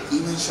yield the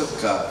image of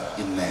God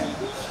in man,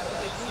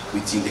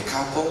 within the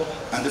couple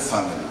and the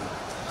family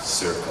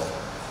circle.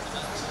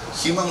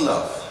 Human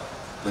love,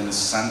 when it's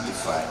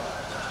sanctified,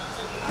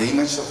 the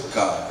image of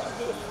God,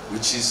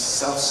 which is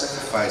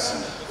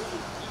self-sacrificing,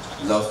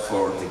 love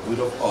for the good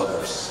of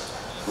others,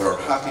 where our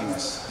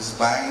happiness is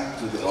bound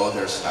to the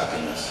other's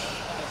happiness.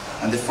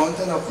 And the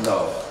fountain of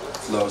love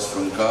flows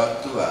from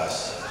God to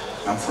us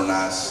and from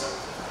us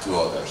to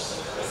others.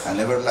 An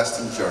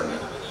everlasting journey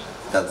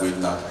that will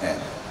not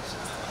end.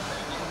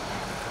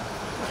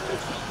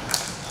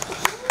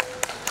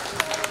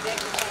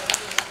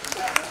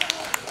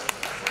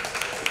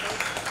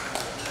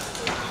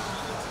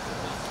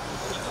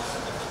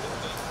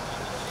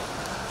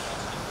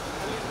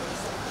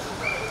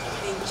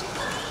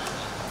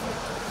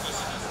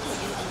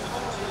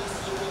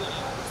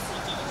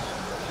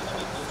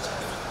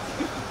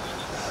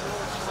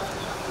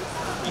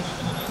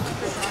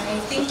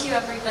 Thank you,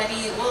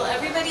 everybody. Will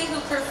everybody who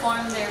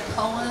performed their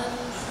poem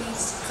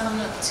please come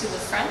up to the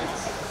front?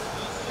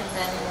 And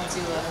then we'll do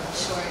a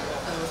short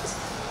ode.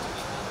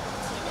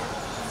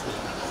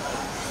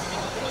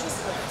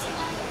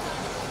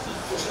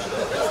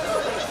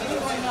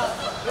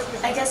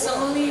 I guess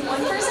only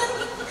one person?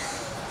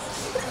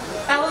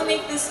 That will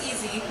make this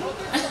easy.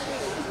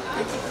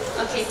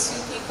 Okay, 2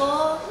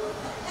 people.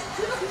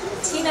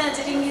 Tina,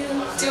 didn't you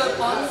do a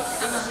ball?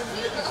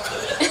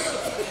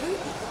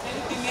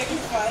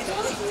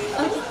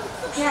 Okay.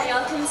 Yeah,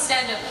 y'all can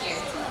stand up here.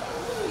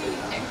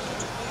 There.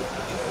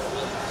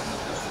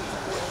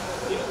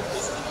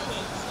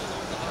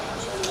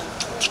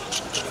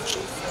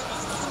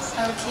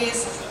 Okay,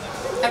 so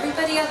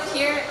everybody up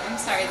here, I'm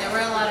sorry, there were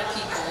a lot of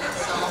people,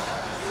 so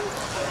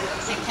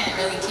I can't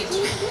really keep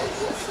track.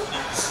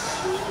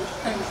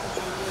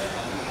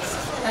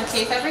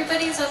 Okay, if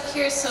everybody's up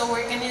here, so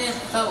we're gonna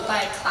vote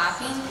by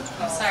clapping.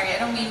 I'm sorry, I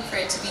don't mean for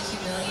it to be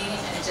humiliating,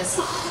 I just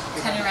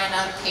kind of ran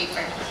out of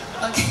paper.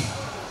 Okay,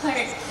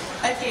 alright.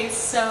 Okay,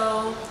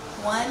 so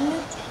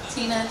 1,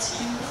 Tina, 2,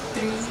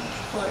 3,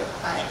 4,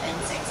 5,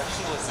 and 6.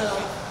 So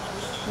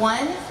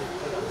 1,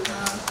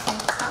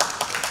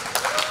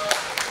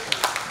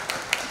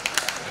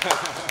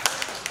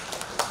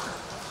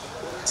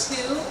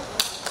 two,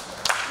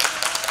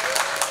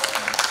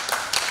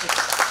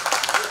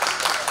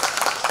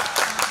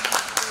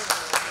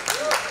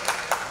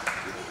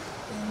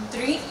 and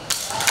 3,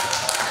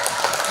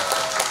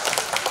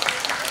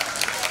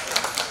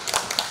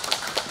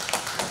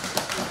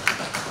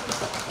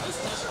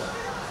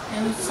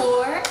 and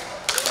 4,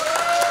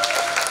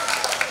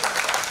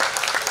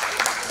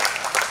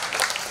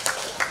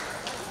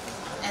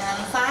 and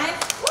 5,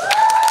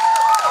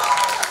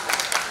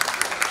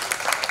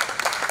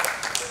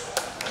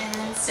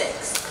 and 6.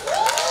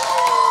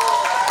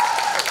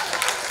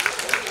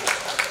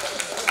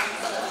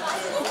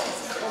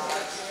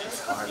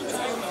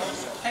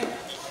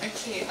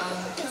 Okay,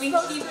 can we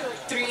keep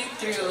 3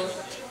 through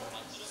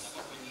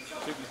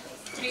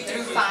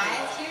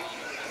 5 here?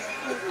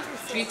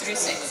 3 through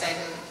 6, I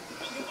didn't.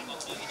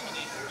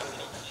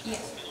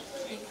 Yeah.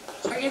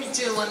 We're gonna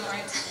do it one more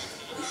time.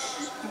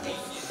 Okay.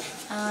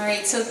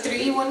 Alright, so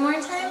 3 one more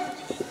time.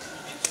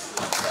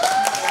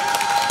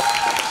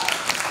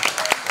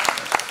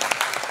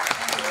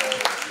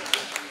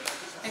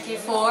 Okay,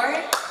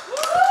 4.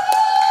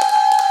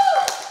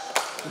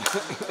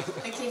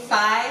 Okay,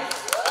 5.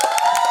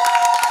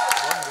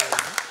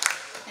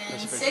 And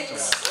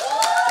 6.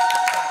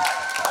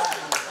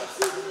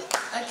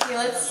 Okay,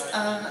 let's,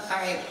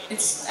 alright,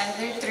 it's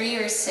either 3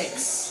 or 6.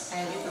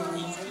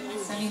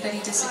 Does anybody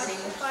disagree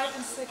with 5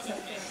 and 6,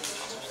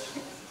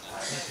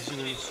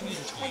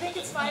 I think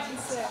it's 5 and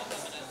 6.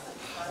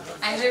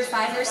 either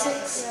 5 or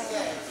 6?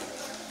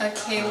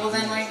 Okay, well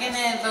then we're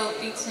gonna vote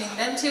between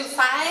them two.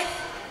 5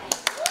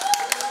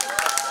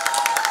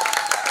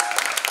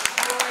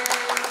 or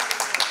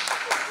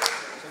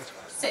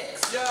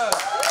 6?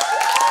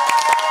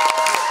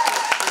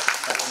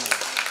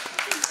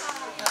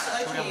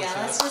 Okay, yeah,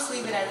 let's just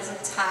leave it as a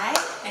tie.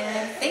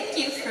 And thank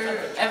you for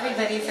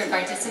everybody for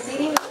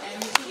participating.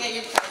 And you can get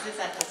your prizes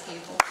at the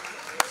table.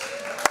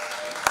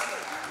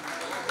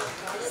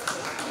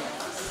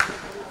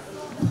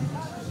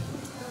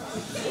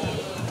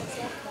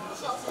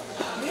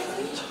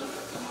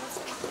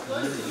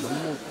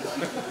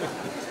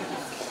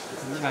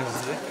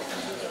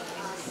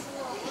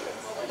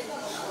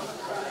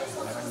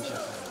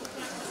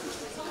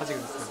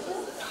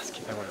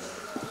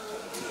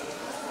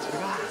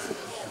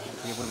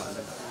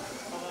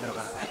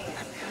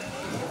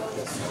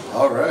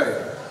 All right.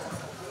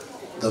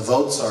 The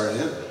votes are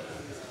in.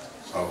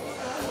 Oh,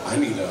 I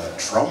need a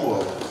drum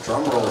roll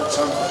or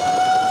something.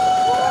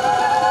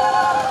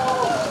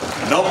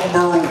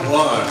 Number 1.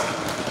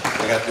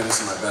 I got to do this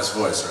in my best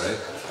voice, right?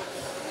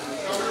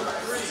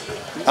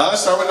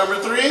 Let's start with number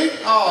 3?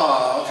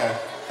 Oh, okay.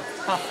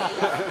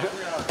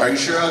 Are you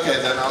sure?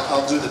 Okay, then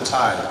I'll do the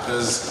tie,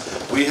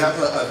 because we have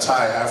a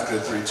tie after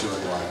 3, 2,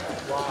 and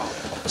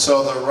 1.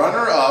 So the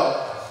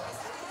runner-up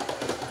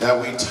that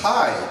we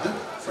tied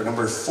for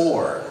number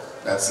 4,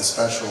 that's the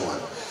special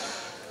one,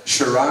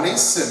 Shirani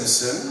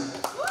Simpson,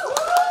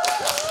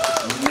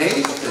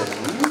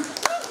 Nathan,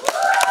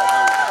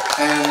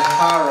 and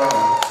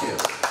Haram Kim.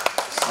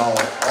 So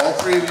all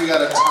 3 of you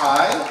got a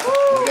tie.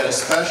 You get a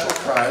special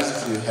prize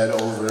if you head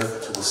over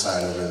to the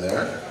side over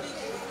there.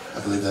 I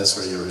believe that's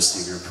where you'll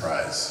receive your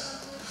prize.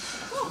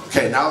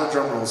 Okay, now the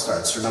drum roll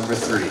starts for number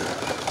 3.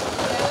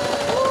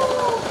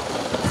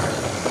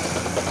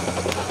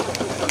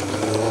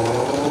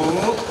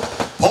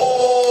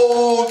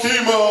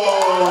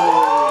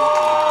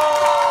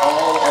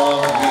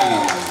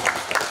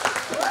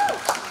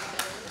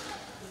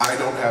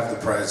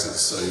 Prizes,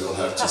 so you'll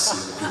have to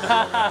see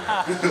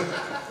the people.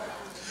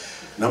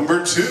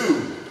 Number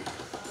 2,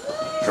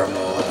 drum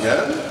roll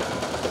again.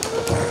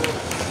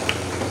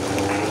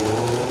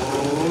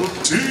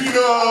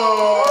 Tina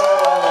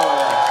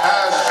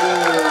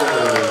Ashes.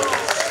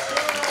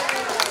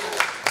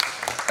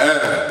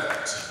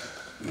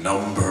 And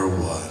number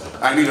 1.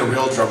 I need a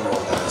real drum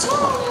roll, guys.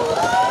 Come on.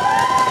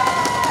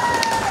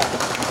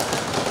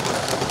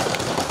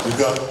 You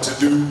got to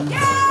do.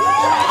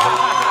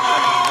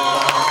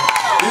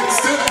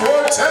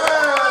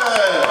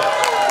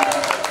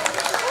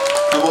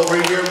 Come over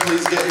here and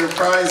please get your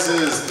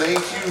prizes. Thank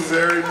you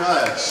very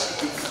much.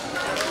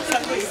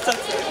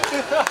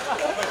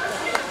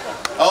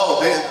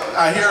 Oh,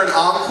 I hear an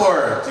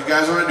encore. Do you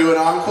guys want to do an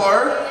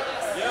encore?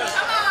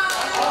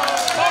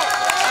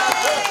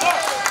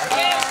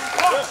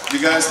 You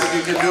guys think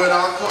you can do an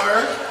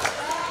encore?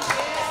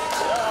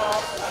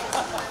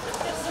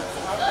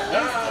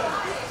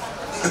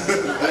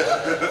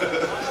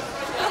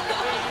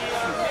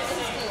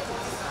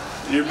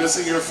 You're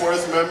missing your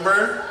fourth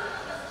member?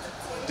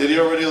 Did he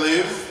already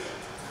leave?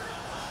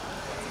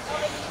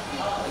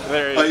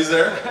 There he is. Oh, he's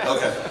there?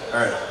 Okay, all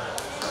right.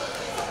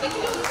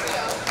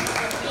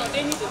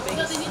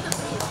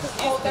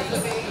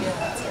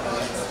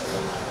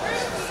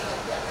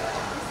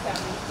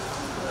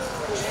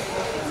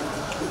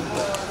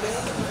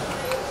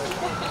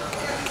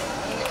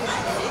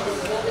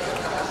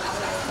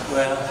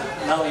 Well,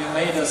 now you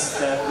made us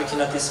that we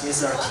cannot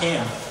dismiss our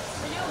king.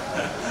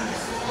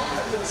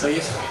 So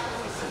if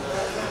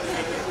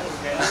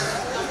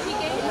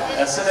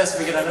as soon as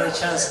we get another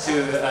chance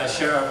to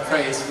share our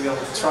praise, we'll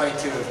try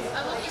to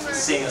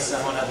sing as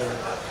one another.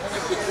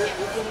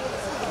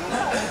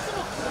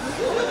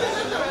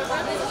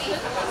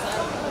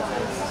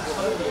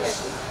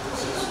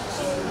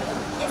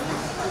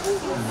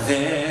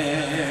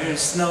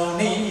 There's no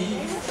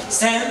need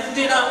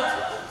standing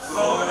up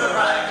for the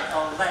right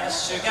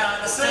unless you're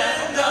gonna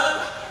stand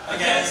up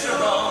against your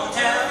wrong.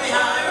 Tell me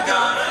how you're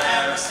gonna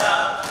ever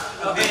stop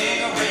for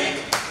being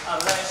weak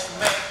unless you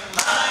make your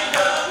mind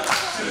up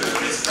to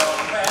this wrong.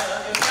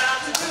 Well, you got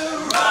to do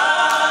right,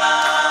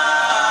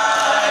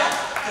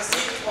 'cause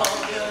it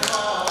won't be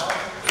long,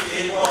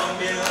 it won't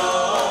be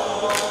long.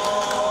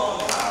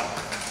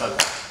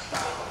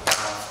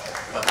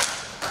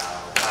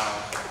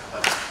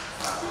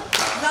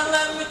 Now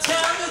let me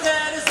tell you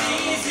that it's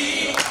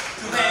easy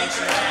to make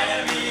your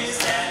enemies,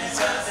 and it's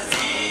just as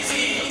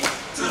easy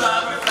to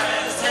love your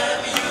friends. Tell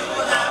me you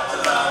will have to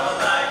love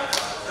alike.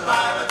 The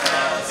Bible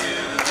tells you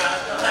got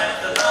to let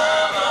the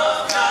love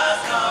of God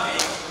come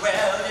in.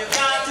 Well, you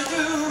got to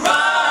do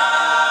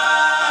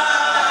right,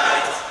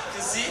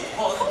 'cause it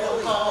won't be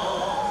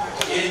long,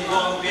 it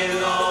won't be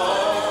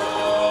long.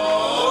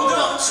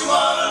 Don't you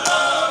wanna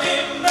love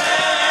him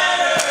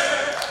better?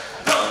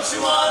 Don't you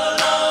wanna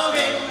love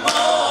him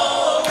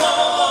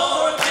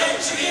more?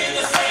 Can't you hear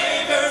the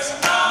Savior's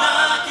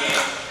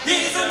knocking?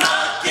 He's a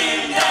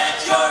knocking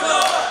at your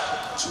door.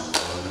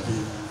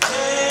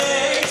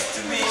 Takes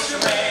to meet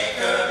your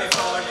maker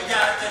before you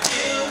got to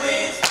deal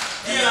with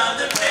the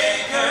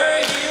undertaker.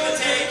 He will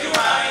take you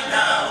right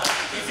now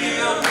if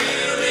you're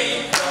willing.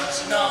 Don't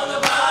you know the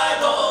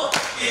Bible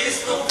is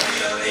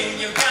fulfilling?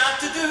 You got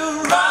to do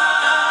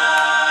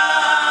right,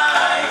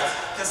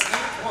 'cause it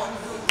won't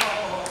be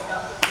long,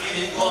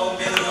 it won't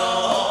be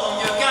long.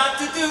 You got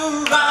to do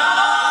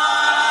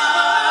right,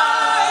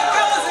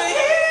 'cause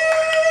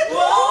it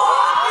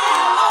won't be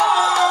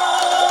long,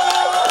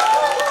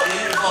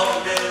 it won't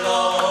be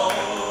long.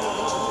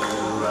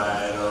 Do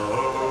right,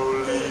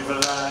 oh, live a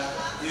life.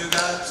 You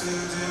got to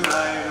do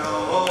right, oh,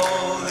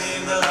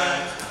 live the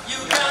life. You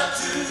got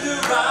to do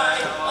right.